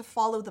for us to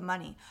follow the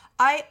money.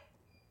 I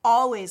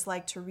always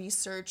like to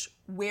research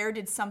where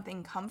did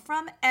something come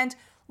from, and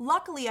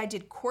luckily I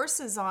did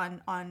courses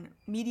on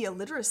media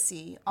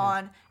literacy,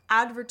 on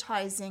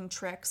advertising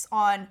tricks,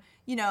 on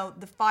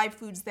the 5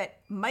 foods that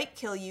might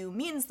kill you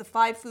means the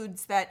 5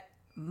 foods that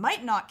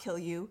might not kill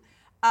you.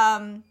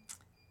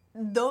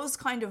 Those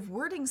kind of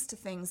wordings to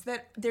things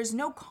that there's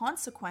no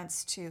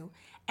consequence to,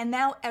 and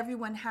now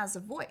everyone has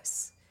a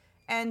voice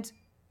and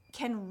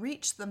can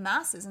reach the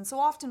masses. And so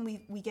often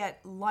we get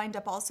lined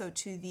up also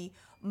to the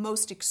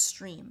most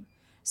extreme.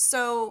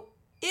 So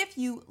if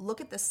you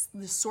look at the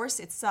source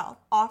itself,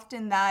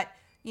 often that,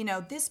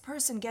 this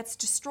person gets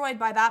destroyed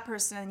by that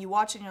person, and you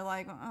watch it and you're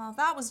like, oh,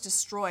 that was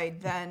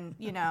destroyed, then,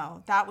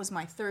 that was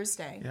my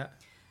Thursday. Yeah.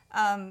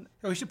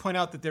 We should point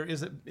out that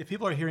if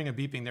people are hearing a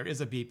beeping, there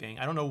is a beeping.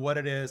 I don't know what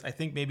it is. I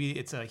think maybe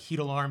it's a heat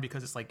alarm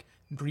because it's like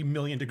 3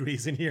 million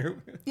degrees in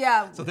here.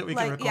 Yeah. So that we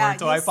can record. Yeah,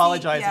 so I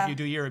apologize if you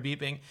do hear a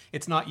beeping.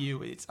 It's not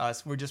you, it's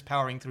us. We're just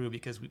powering through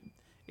because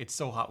it's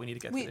so hot. We need to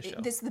get to the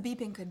show. The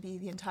beeping could be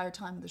the entire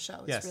time of the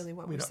show. Yes, Is really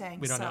what we're saying.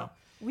 We don't know.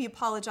 We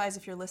apologize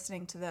if you're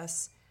listening to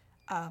this.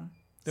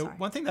 The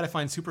one thing that I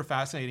find super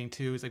fascinating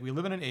too is like we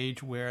live in an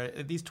age where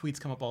these tweets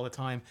come up all the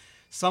time.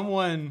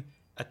 Someone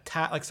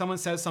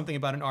says something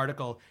about an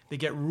article, they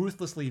get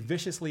ruthlessly,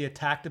 viciously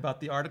attacked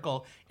about the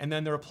article, and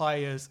then the reply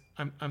is,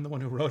 "I'm the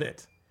one who wrote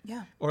it."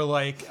 Yeah. Or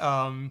like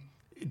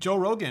Joe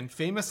Rogan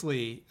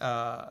famously.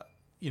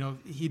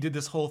 He did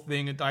this whole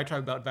thing, a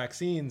diatribe about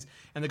vaccines,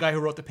 and the guy who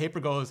wrote the paper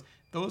goes,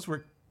 "Those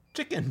were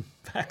chicken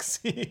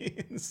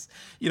vaccines."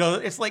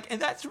 It's like,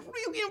 and that's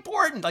really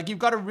important. Like, you've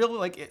got to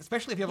really,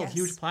 especially if you have a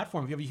huge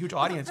platform, if you have a huge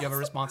audience, you have a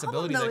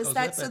responsibility that goes with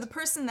it. So the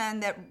person then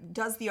that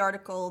does the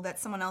article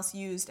that someone else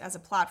used as a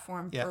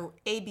platform for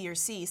A, B, or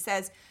C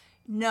says,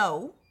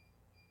 no,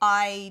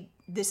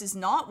 this is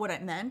not what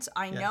it meant.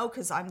 I know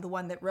because I'm the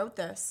one that wrote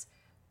this.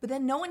 But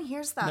then no one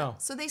hears that. No.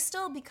 So they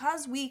still,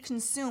 because we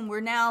consume,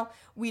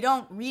 we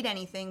don't read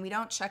anything, we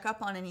don't check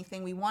up on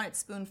anything, we want it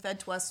spoon-fed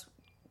to us.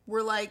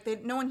 We're like,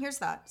 no one hears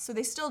that. So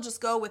they still just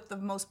go with the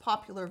most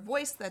popular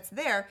voice that's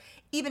there,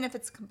 even if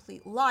it's a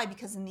complete lie,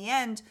 because in the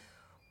end,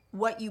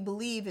 what you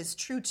believe is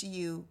true to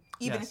you,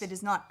 even if it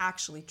is not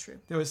actually true.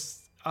 There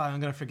was, I'm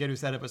going to forget who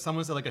said it, but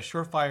someone said like a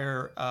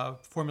surefire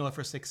formula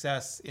for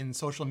success in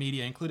social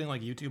media, including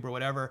like YouTube or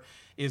whatever,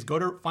 is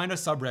find a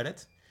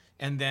subreddit,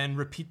 and then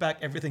repeat back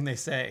everything they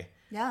say.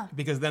 Yeah.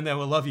 Because then they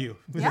will love you.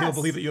 Because they will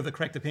believe that you have the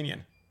correct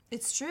opinion.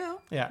 It's true.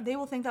 Yeah. They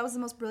will think that was the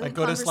most brilliant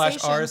go to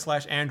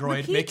 /r/Android,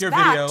 Repeat make your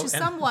back video. to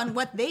someone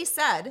what they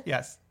said.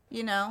 Yes.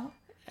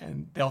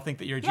 And they'll think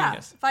that you're a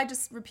genius. If I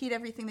just repeat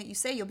everything that you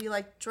say, you'll be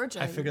like,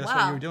 Georgia, I figured that's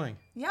what you were doing.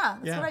 Yeah,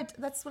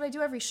 that's what I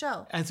do every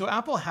show. And so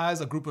Apple has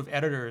a group of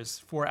editors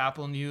for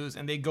Apple News,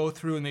 and they go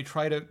through and they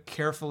try to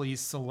carefully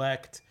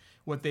select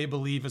what they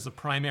believe is the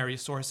primary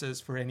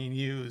sources for any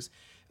news.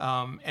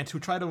 And to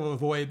try to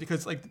avoid,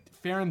 because like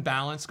fair and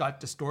balanced got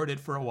distorted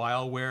for a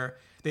while, where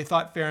they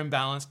thought fair and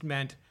balanced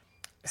meant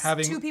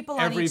having 2 people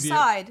every on each view,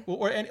 side,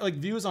 or like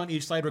views on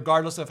each side,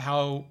 regardless of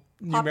how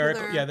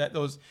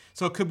numerical.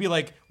 So it could be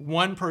like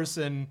one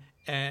person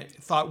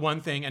thought one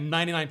thing and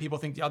 99 people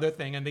think the other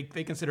thing, and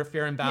they consider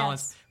fair and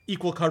balanced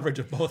equal coverage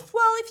of both.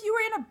 Well, if you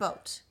were in a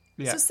boat,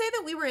 so say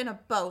that we were in a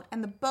boat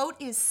and the boat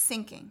is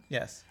sinking.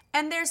 Yes.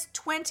 And there's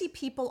 20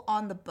 people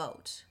on the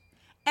boat,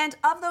 and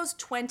of those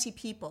 20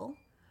 people,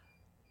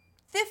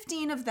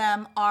 15 of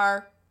them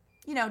are,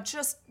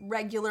 just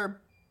regular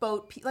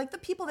boat, like the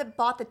people that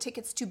bought the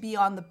tickets to be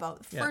on the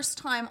boat, first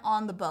time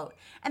on the boat.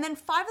 And then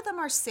 5 of them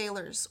are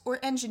sailors or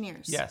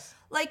engineers. Yes.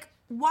 Like,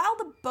 while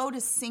the boat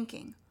is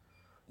sinking,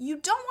 you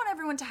don't want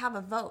everyone to have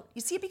a vote.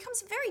 You see, it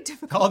becomes very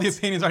difficult. All the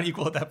opinions aren't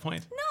equal at that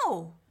point.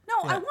 No,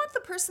 I want the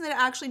person that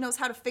actually knows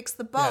how to fix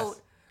the boat,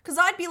 because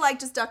I'd be like,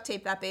 just duct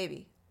tape that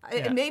baby.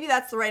 And maybe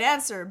that's the right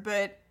answer,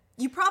 but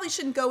you probably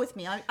shouldn't go with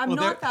me. I'm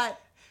not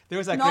that... There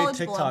was that great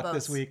knowledgeable TikTok on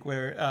this both. week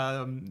where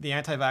the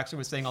anti-vaxxer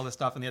was saying all this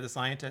stuff, and the other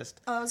scientist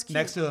Oh, that was cute.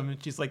 next to him,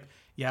 and she's like,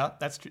 "Yeah,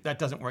 that's true. That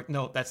doesn't work.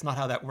 No, that's not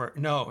how that works.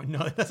 No,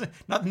 it doesn't.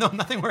 No,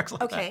 nothing works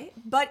like that." Okay,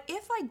 but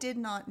if I did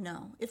not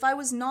know, if I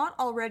was not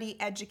already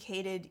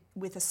educated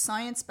with a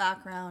science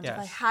background, if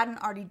I Yes. hadn't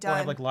already Or done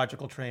have like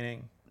logical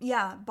training.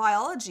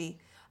 biology,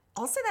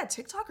 I'll say that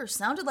TikToker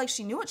sounded like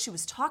she knew what she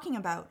was talking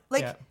about.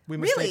 Like, Yeah, we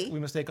really?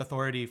 mistake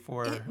authority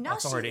for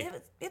authority.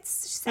 She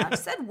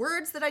said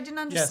words that I didn't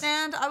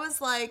understand. I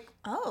was like,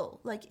 oh,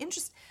 like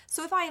interesting.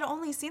 So if I had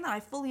only seen that, I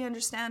fully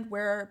understand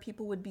where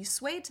people would be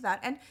swayed to that.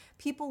 And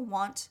people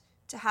want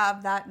to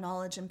have that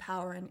knowledge and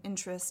power and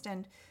interest.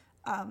 And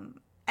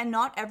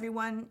not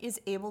everyone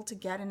is able to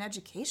get an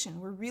education.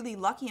 We're really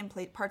lucky in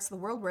parts of the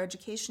world where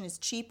education is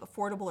cheap,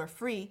 affordable, or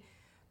free.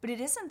 But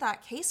it isn't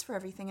that case for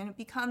everything. And it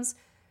becomes,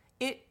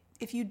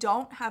 if you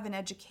don't have an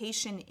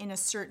education in a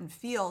certain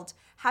field,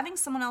 having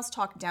someone else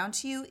talk down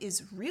to you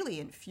is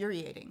really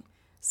infuriating.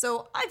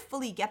 So I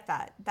fully get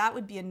that. That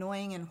would be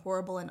annoying and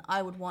horrible, and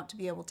I would want to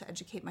be able to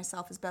educate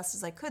myself as best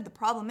as I could. The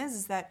problem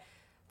is that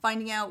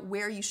finding out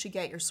where you should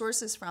get your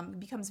sources from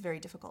becomes very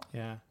difficult.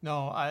 Yeah.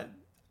 No,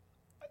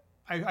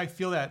 I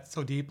feel that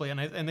so deeply, and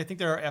I think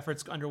there are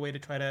efforts underway to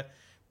try to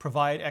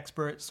provide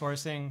expert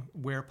sourcing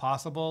where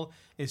possible.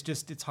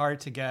 It's hard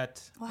to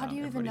get. Well, how do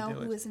you even know everybody to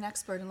do who it. is an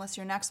expert unless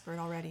you're an expert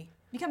already?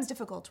 It becomes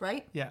difficult,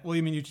 right? Yeah. Well,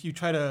 you mean you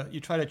try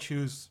to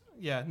choose.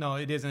 Yeah. No,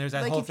 it is, and there's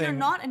that Like whole if thing. you're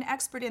not an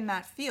expert in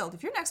that field,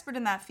 if you're an expert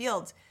in that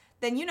field,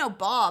 then you know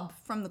Bob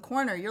from the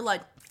corner. You're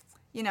like,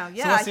 So yeah,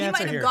 what's the he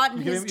answer might here? have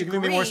gotten You're his giving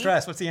degree. me more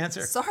stress. What's the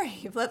answer?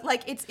 Sorry, but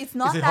like it's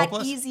not it that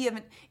hopeless? easy of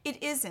an.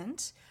 It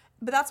isn't.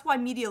 But that's why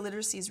media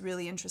literacy is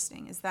really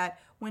interesting. Is that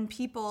when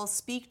people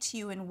speak to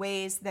you in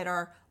ways that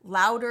are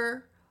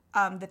louder,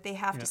 that they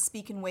have to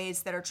speak in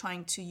ways that are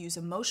trying to use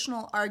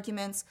emotional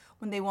arguments,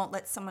 when they won't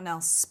let someone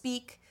else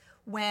speak,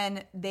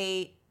 when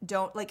they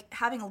don't like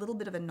having a little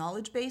bit of a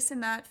knowledge base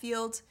in that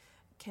field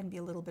can be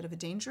a little bit of a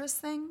dangerous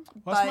thing.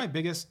 Well, that's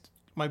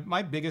but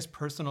my biggest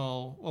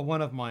personal, well,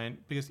 one of my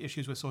biggest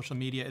issues with social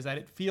media is that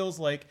it feels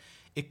like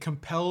it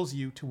compels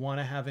you to want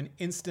to have an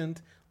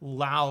instant,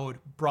 loud,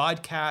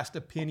 broadcast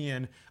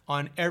opinion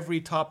on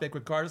every topic,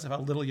 regardless of how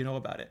little you know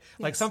about it.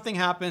 Like something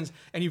happens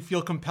and you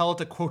feel compelled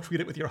to quote tweet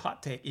it with your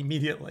hot take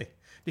immediately.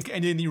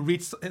 And then you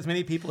reach as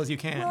many people as you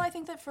can. Well, I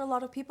think that for a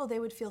lot of people, they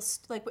would feel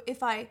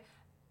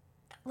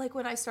like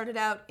when I started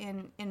out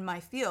in my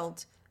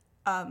field,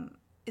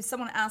 if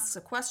someone asks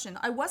a question,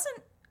 I wasn't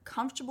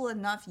comfortable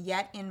enough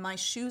yet in my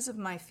shoes of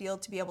my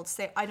field to be able to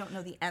say, I don't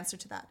know the answer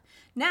to that.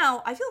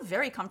 Now, I feel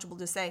very comfortable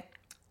to say,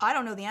 I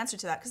don't know the answer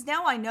to that, because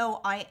now I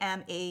know I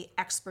am an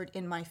expert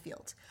in my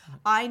field.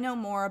 I know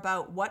more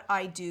about what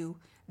I do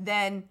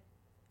than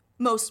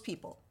most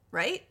people,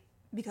 right?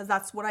 Because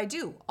that's what I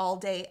do all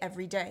day,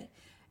 every day.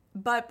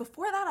 But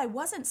before that, I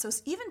wasn't. So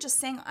even just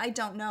saying I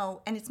don't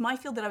know, and it's my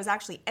field that I was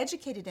actually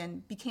educated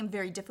in, became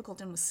very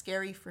difficult and was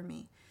scary for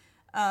me.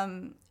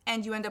 And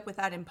you end up with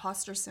that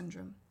imposter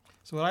syndrome.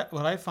 So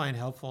what I find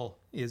helpful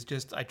is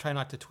just I try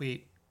not to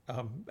tweet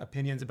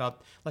opinions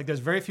about, like, there's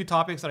very few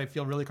topics that I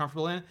feel really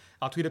comfortable in.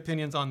 I'll tweet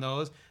opinions on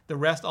those. The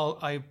rest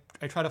I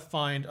try to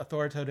find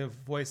authoritative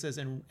voices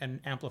and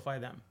amplify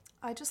them.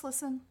 I just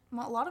listen.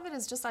 A lot of it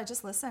is just I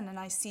just listen and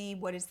I see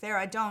what is there.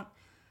 I don't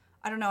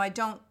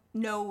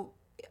know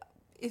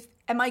if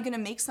am I going to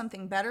make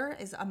something better?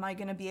 Am I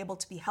going to be able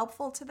to be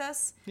helpful to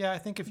this? Yeah, I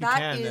think if you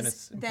can, then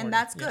it's important. Then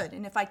that's Yeah. good.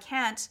 And if I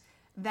can't,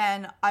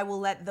 then I will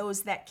let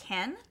those that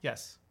can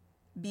Yes.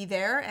 be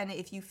there. And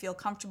if you feel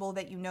comfortable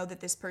that you know that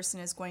this person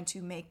is going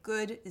to make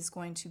good, is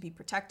going to be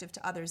protective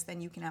to others,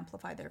 then you can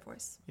amplify their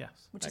voice. Yes.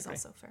 Which I is agree.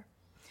 also fair.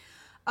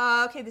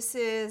 Okay, this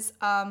is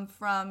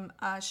from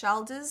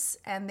Shaldas,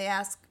 and they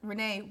ask,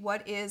 Renee,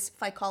 what is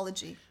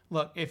phycology?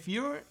 Look, if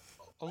you're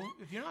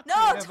not No,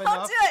 creative don't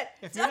enough, do it.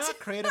 if you're not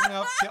creative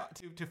enough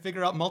to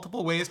figure out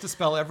multiple ways to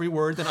spell every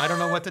word, then I don't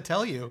know what to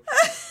tell you.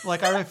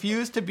 Like, I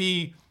refuse to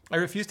be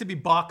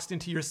boxed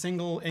into your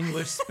single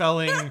English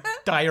spelling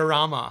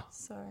diorama.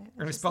 Sorry.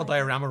 Or I spelled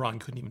diorama wrong.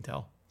 Couldn't even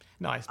tell.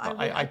 No, I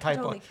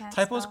typo. totally can't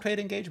Typos spell. create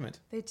engagement.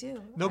 They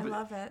do. No, I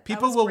love it. That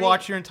People was will great.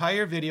 watch your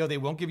entire video. They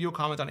won't give you a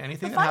comment on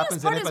anything The that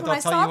funniest happens in part it, is but when I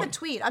they'll tell saw you. the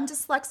tweet, I'm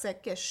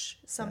dyslexic-ish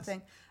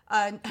something.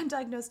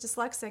 Undiagnosed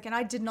dyslexic, and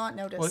I did not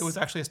notice. Well, it was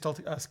actually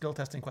a skill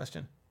testing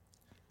question.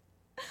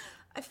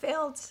 I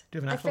failed. Do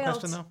you have an actual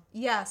question, though?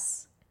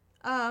 Yes.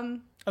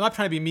 I'm not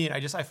trying to be mean. I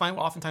find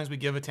oftentimes we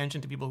give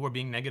attention to people who are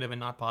being negative and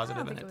not I positive,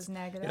 don't think and it was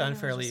negative. it I think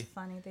unfairly, it was just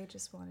funny. They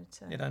just wanted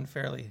to.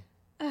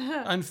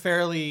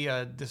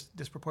 it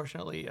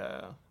disproportionately.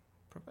 I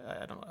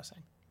don't know what I was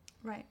saying.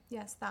 Right.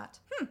 Yes, that.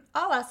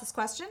 I'll ask this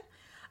question.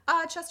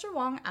 Chester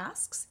Wong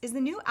asks, is the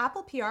new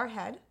Apple PR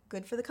head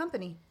good for the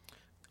company?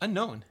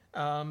 Unknown.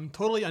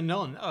 Totally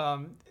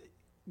unknown.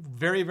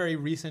 Very, very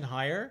recent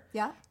hire.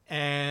 Yeah.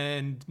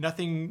 And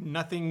nothing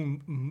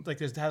like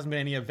there hasn't been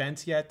any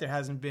events yet. There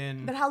hasn't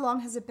been But how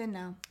long has it been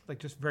now? like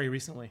just very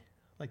recently,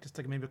 like just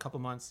like maybe a couple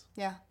months.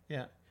 Yeah.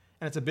 Yeah.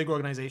 And it's a big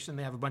organization.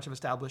 They have a bunch of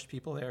established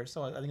people there.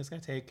 So I think it's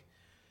going to take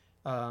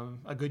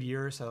a good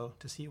year or so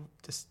to see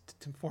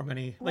to form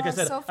any. Like Well, I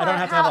said, so I don't far,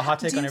 have to have a hot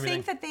take do on you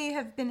everything. think that they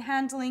have been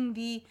handling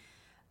the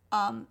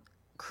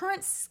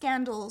current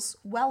scandals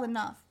well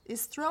enough?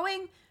 Is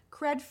throwing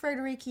Cred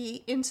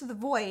Frederici into the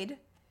void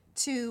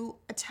to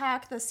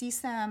attack the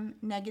CSAM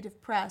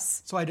negative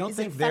press? So I don't is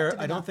think effective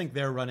I don't enough? think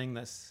they're running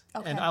this.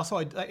 Okay. And also,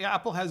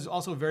 Apple has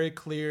also very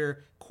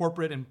clear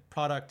corporate and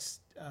product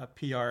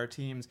PR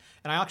teams.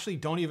 And I actually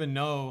don't even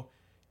know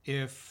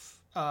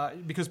if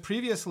because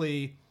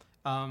previously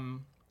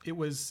it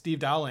was Steve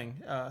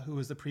Dowling who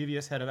was the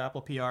previous head of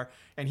Apple PR,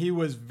 and he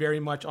was very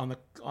much on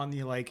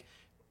the like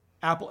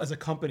Apple as a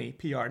company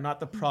PR, not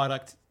the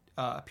product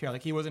PR.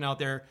 Like he wasn't out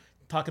there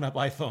talking up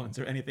iPhones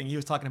or anything. He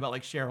was talking about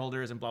like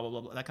shareholders and blah blah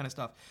blah, blah that kind of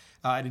stuff.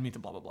 I didn't mean to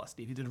blah blah blah,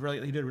 Steve. He did a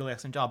really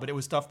excellent job, but it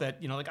was stuff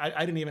that like I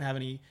didn't even have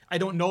any. I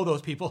don't know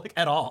those people like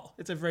at all.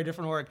 It's a very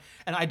different org,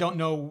 and I don't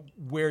know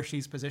where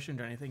she's positioned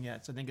or anything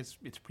yet. So I think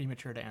it's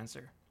premature to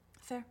answer.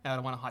 Fair. I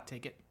don't want to hot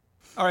take it.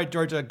 All right,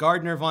 Georgia.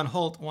 Gardner Von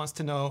Holt wants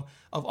to know,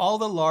 of all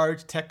the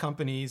large tech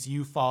companies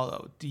you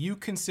follow, do you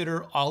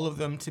consider all of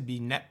them to be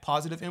net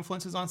positive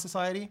influences on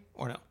society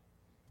or no?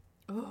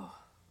 Ooh.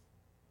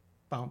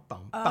 Bum,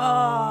 bum, bum.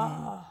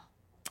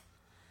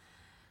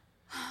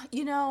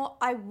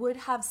 I would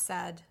have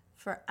said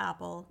for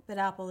Apple that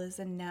Apple is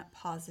a net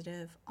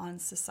positive on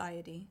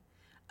society.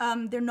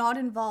 They're not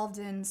involved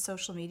in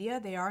social media.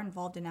 They are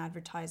involved in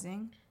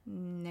advertising.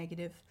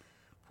 Negative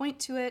point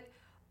to it.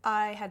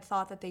 I had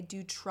thought that they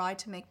do try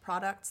to make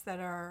products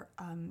that are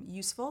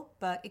useful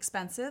but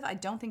expensive. I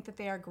don't think that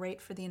they are great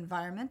for the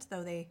environment,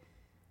 though they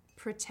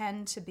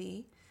pretend to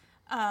be.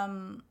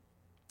 And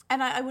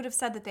I would have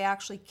said that they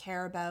actually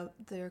care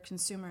about their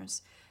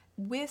consumers.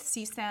 With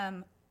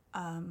CSAM,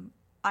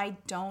 I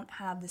don't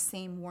have the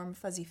same warm,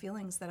 fuzzy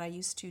feelings that I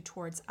used to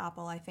towards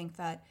Apple. I think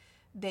that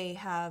they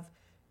have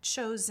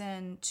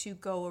chosen to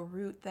go a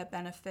route that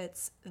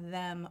benefits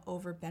them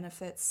over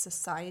benefits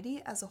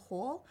society as a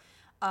whole.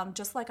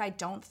 Just like I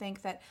don't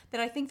think that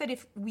I think that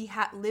if we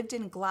had lived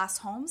in glass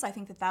homes, I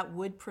think that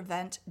would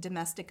prevent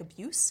domestic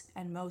abuse,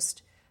 and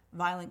most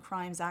violent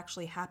crimes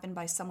actually happen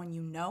by someone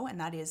you know, and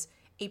that is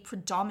a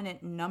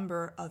predominant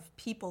number of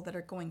people that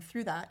are going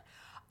through that.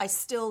 I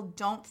still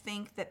don't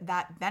think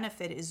that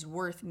benefit is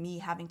worth me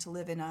having to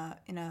live in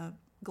a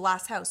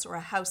glass house or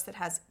a house that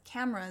has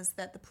cameras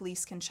that the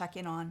police can check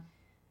in on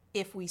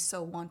if we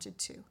so wanted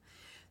to.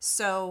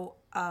 So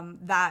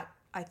that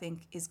I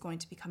think is going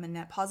to become a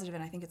net positive,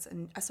 and I think it's a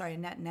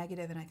net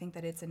negative, and I think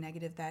that it's a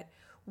negative that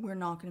we're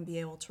not going to be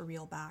able to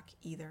reel back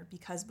either,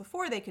 because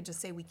before they could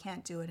just say we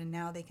can't do it, and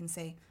now they can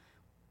say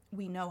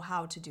we know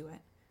how to do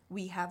it.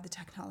 We have the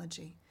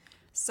technology.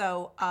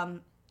 So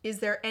is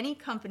there any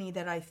company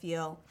that I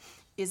feel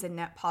is a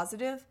net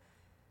positive?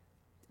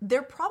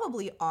 There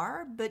probably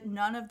are, but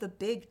none of the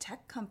big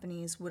tech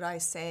companies would I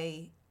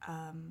say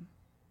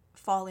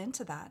fall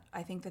into that.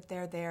 I think that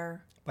they're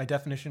there. By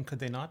definition, could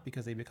they not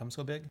because they become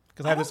so big?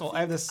 Because I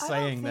have this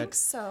saying that.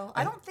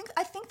 I don't think so.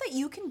 I think that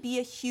you can be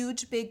a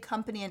huge, big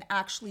company and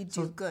actually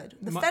do good.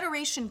 The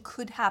federation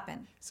could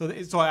happen. So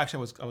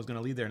actually, I was going to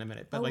lead there in a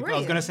minute, but I was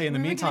going to say in the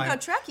We were meantime, gonna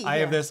go Trekkie I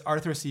have here. this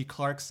Arthur C.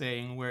 Clarke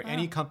saying where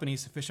any company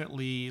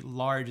sufficiently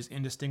large is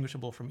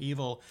indistinguishable from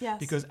evil, Yes.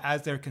 because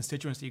as their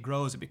constituency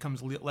grows, it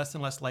becomes less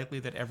and less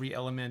likely that every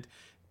element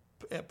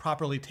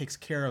properly takes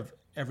care of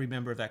every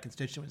member of that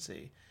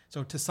constituency.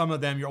 So to some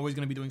of them, you're always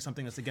going to be doing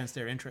something that's against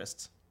their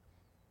interests.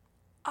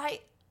 I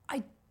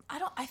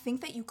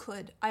think that you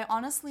could. I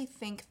honestly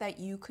think that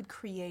you could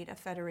create a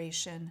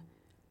federation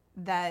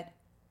that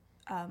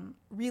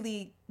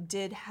really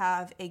did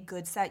have a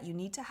good set. You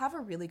need to have a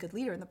really good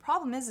leader. And the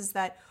problem is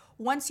that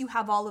once you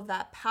have all of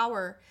that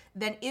power,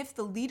 then if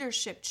the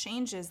leadership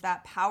changes,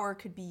 that power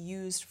could be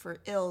used for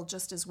ill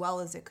just as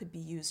well as it could be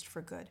used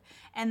for good.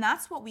 And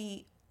that's what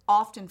we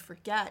often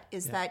forget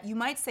is that you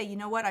might say, you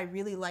know what, I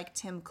really like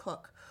Tim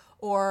Cook,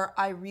 or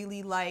I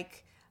really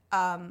like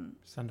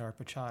Sundar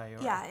Pichai.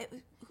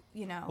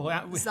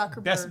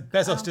 Zuckerberg. I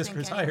Bezos don't just think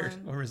retired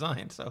anyone- or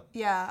resigned. So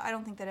Yeah, I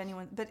don't think that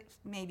anyone, but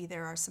maybe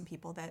there are some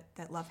people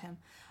that love him.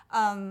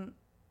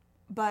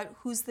 But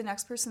who's the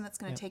next person that's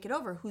going to take it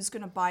over? Who's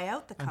going to buy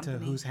out the and company?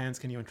 to whose hands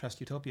can you entrust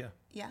Utopia?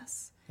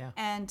 Yes. Yeah.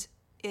 And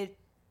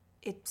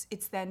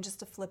it's then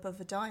just a flip of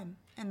a dime,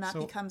 and that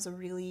So- becomes a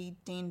really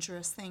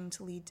dangerous thing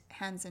to lead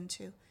hands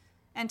into.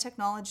 And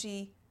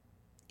technology,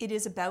 it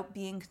is about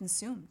being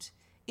consumed.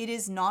 It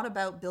is not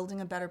about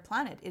building a better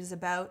planet. It is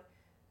about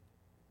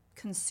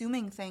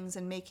consuming things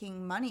and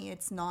making money.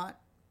 It's not,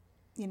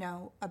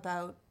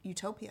 about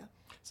utopia.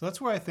 So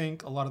that's where I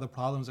think a lot of the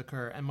problems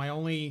occur. And my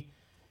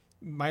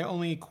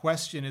only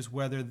question is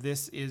whether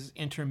this is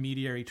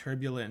intermediary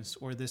turbulence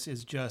or this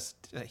is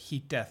just a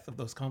heat death of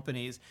those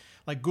companies.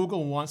 Like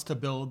Google wants to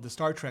build the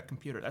Star Trek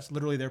computer. That's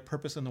literally their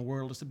purpose in the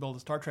world, is to build a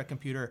Star Trek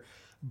computer.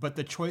 But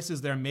the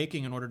choices they're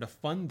making in order to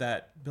fund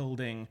that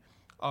building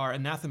are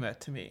anathema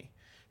to me.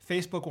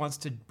 Facebook wants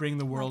to bring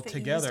the world Like they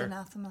together. used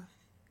anathema.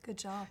 Good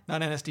job.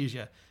 Not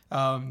anesthesia.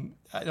 Not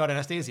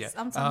Anastasia.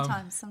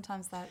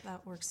 Sometimes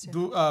that works too.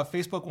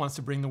 Facebook wants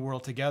to bring the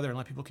world together and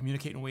let people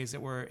communicate in ways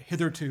that were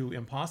hitherto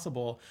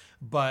impossible.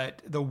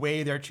 But the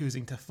way they're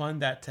choosing to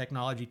fund that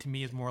technology, to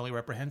me, is morally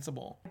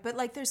reprehensible. But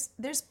like, there's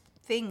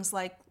things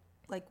like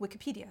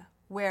Wikipedia,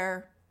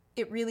 where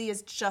it really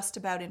is just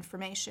about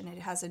information. It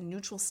has a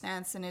neutral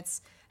stance, and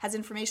has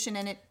information,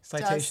 and it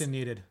Citation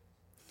needed.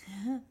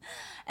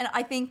 And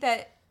I think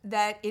that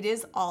it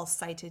is all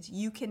cited.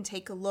 You can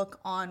take a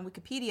look on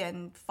Wikipedia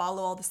and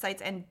follow all the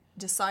sites and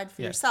decide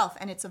for yourself.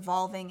 And it's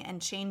evolving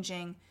and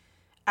changing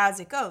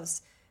as it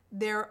goes.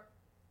 There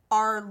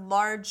are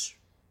large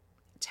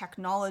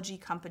technology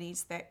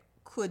companies that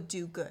could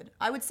do good.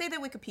 I would say that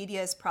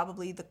Wikipedia is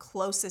probably the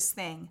closest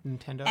thing.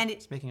 Nintendo? And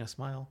it's making us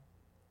smile.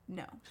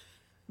 No,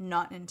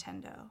 not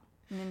Nintendo.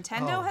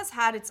 Nintendo has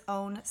had its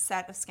own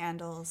set of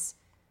scandals.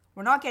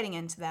 We're not getting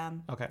into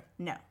them. Okay.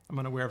 No. I'm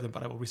unaware of them,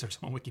 but I will research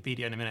them on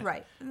Wikipedia in a minute.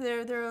 Right.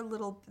 They're a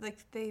little, like,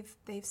 they've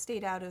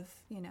stayed out of,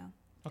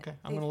 Okay,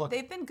 I'm going to look.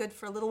 They've been good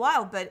for a little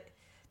while, but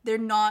they're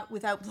not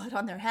without blood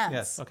on their hands.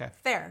 Yes, okay.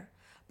 Fair.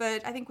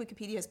 But I think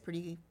Wikipedia is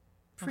pretty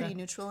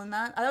neutral in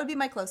that. That would be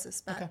my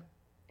closest bet. Okay.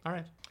 All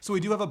right. So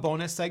we do have a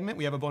bonus segment.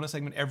 We have a bonus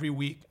segment every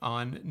week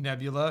on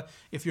Nebula.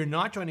 If you're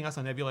not joining us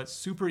on Nebula, it's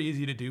super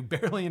easy to do,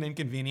 barely an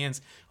inconvenience.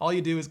 All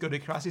you do is go to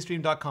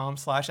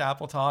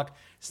curiositystream.com/AppleTalk,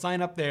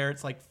 sign up there.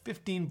 It's like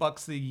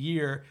 $15 a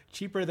year,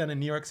 cheaper than a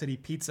New York City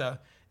pizza,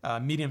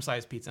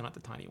 medium-sized pizza, not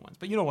the tiny ones.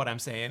 But you know what I'm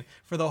saying.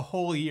 For the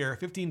whole year,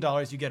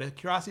 $15, you get a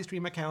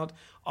CuriosityStream account,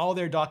 all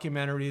their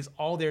documentaries,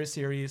 all their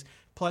series,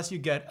 plus you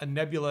get a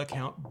Nebula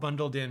account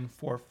bundled in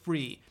for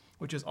free,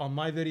 which is all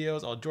my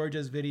videos, all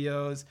Georgia's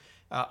videos,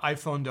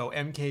 iPhondo,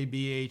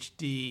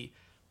 MKBHD,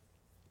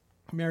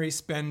 Mary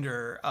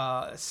Spender,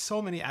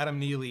 so many Adam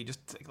Neely,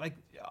 just like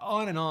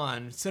on and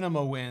on,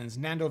 Cinema Wins,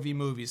 Nando V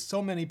Movies,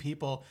 so many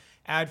people,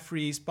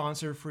 ad-free,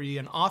 sponsor-free,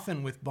 and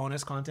often with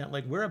bonus content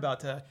like we're about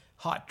to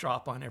hot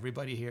drop on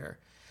everybody here.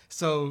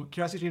 So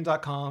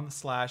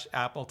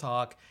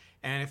curiositystream.com/AppleTalk.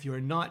 And if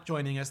you're not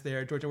joining us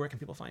there, Georgia, where can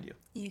people find you?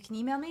 You can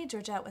email me,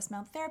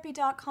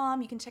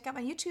 georgia@westmounttherapy.com. You can check out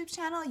my YouTube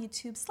channel,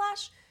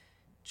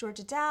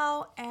 YouTube/Georgia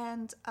Dow,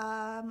 and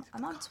I'm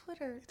on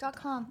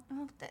Twitter.com.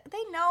 Oh,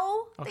 they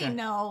know. Okay. They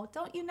know.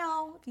 Don't you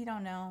know if you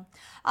don't know?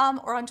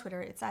 Or on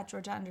Twitter, it's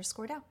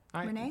 @Georgia_Dow. All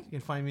right. Renee? You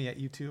can find me at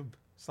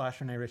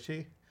YouTube/Renee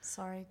Ritchie.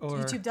 Sorry. Or,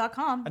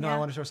 YouTube.com. I know, I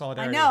want to show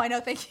solidarity. I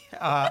know. Thank you.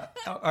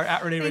 Or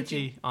at Renee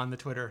Ritchie on the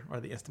Twitter or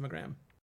the Instagram.